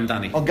mynd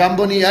amdani. Ond gan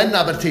bod ni yn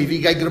Aberteifi,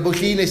 gai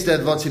grybwyll un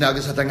eisteddfod sy'n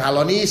agos at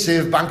ynghalon ni,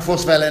 sef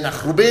Bancffos Felen a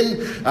Chrwbyn,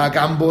 a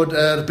gan bod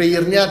yr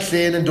beirniad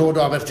lle'n yn dod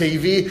o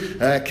Aberteifi,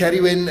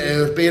 Ceri Wyn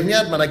yw'r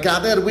beirniad, mae yna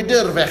gader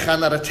wydr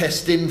fechan ar y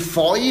testun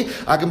ffoi,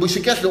 ac yn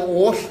bwysicell o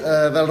oll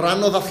fel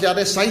rhan o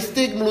ddathliadau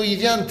 70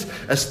 mlwyddiant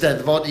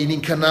eisteddfod i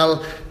ni'n cynnal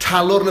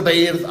talwrn y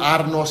beirdd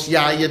ar nos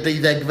Iau y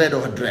 12fed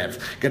o Hydref,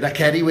 gyda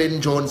Ceri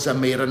Wyn Jones y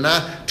meir yna,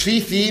 3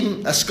 thîm,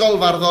 Ysgol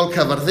Farddol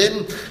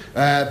Cyfyrddin,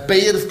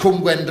 beirdd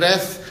Cwm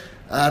Gwendreth,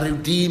 a rhyw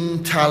dîm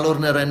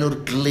talwrn yr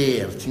enw'r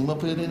Gler. Ti'n gwybod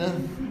pwy yna?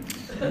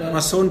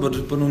 Mae sôn bod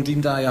nhw'n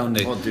dîm da iawn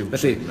ni. O, diw.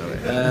 Felly...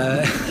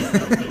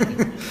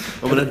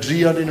 O, mae'n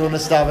drio ni nhw'n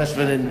ystafell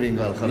fan hyn fi'n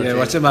gweld. Ie,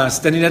 watch yma.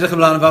 Dyn ni'n edrych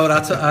ymlaen yn fawr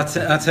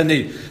at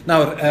hynny.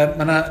 Nawr,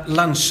 mae yna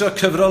lansio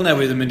cyfrol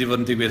newydd yn mynd i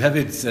fod yn digwydd.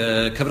 Hefyd,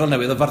 cyfrol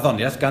newydd o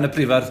farddoniaeth gan y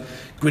prifardd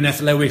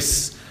Gwyneth Lewis.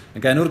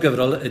 Ac enw'r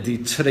gyfrol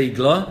ydy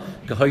Treiglo,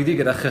 gyhoeddi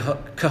gyda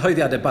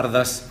cyhoeddiadau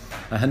barddas,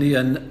 a hynny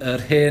yn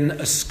yr hen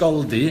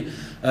ysgoldy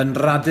yn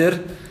Radur,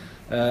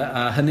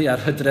 a hynny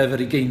ar Hydref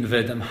yr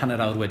 20fed am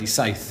hanner awr wedi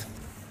 7.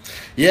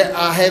 Ie,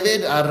 a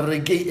hefyd ar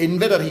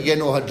unfed ar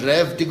 20 o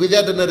Hydref,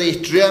 digwyddiad yn yr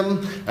Atrium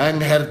yng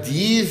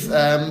Nghaerdydd,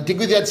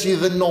 digwyddiad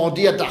sydd yn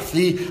nodi a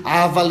dathlu a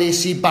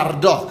falesu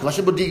Bardoc.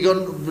 Falle bod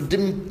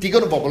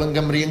digon o bobl yn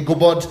Gymru yn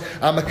gwybod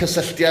am y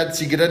cysylltiad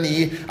sydd gyda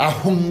ni a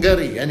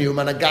Hwngari.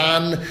 Mae yna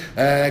gan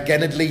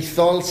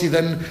genedlaethol sydd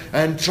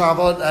yn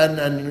trafod,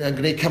 yn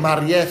gwneud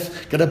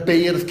cymariaeth gyda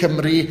beirdd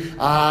Cymru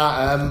a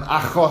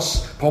achos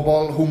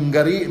pobl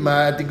Hwngari.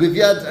 Mae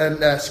digwyddiad yn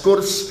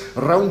sgwrs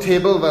round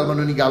table, fel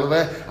maen nhw'n ei galw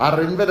fe, ar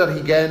unfed ar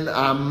 20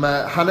 am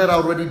hanner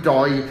awr wedi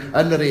 2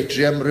 yn yr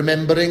Atrium,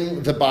 Remembering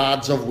the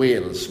Bards of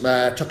Wales.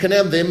 Mae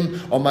tocynnau am ddim,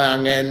 ond mae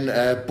angen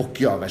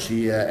bwcio, felly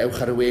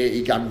ewch ar y we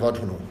i ganfod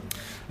hwnnw.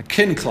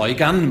 Cyn cloi,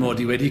 gan mod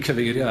i wedi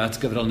cyfeirio at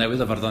gyfrol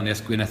newydd o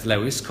farddoniaeth Gwyneth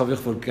Lewis,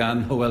 cofiwch fod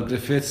gan Hywel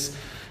Griffiths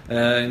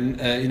un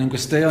o'n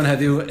gwesteion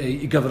heddiw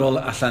i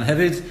gyfrol allan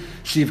hefyd.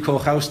 Llif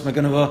Coch Awst, mae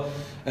gynnu fo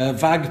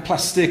fag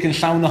plastig yn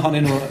llawn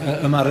ohonyn nhw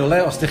yma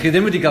rywle. Os ydych chi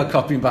ddim wedi cael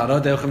copi'n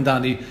barod, dewch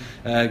amdani,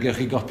 gewch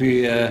chi gopi...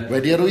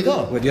 Wedi arwyddo.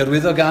 Wedi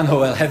arwyddo gan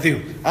Hywel heddiw.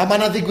 A mae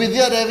yna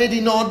ddigwyddiad hefyd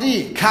i nodi.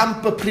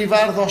 Camp y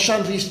prifardd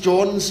Osian Rhys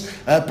Jones,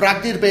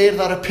 bragdi'r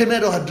beirdd ar y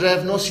 5 o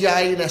Hydref, nos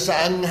Iau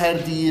nesaf yng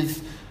Nghaerdydd,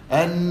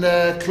 yn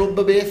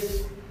clwb y beth?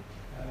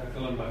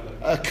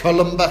 Y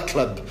Columba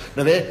Club.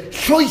 Na fe,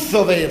 llwyth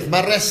o feirdd.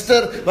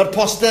 Mae'r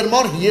poster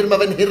mor hir,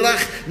 mae fe'n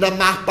hirach na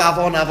map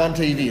Afon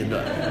Teifi.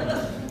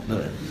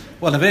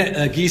 Wel, na fe,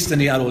 gys dyn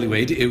ni ar ôl i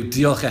weid yw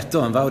diolch eto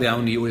yn fawr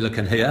iawn i Wyl y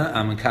Cynheia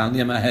am yn cael ni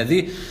yma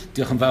heddi.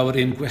 Diolch yn fawr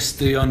i'n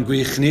gwesteion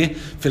gwych ni,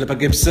 Philippa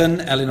Gibson,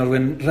 Elin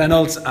Orwyn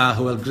Reynolds a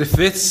Hywel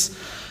Griffiths.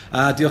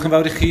 A diolch yn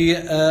fawr i chi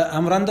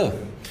am wrando.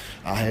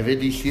 A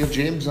hefyd i Llyr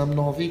James am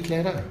noddi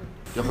Clara.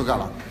 Diolch o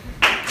galon.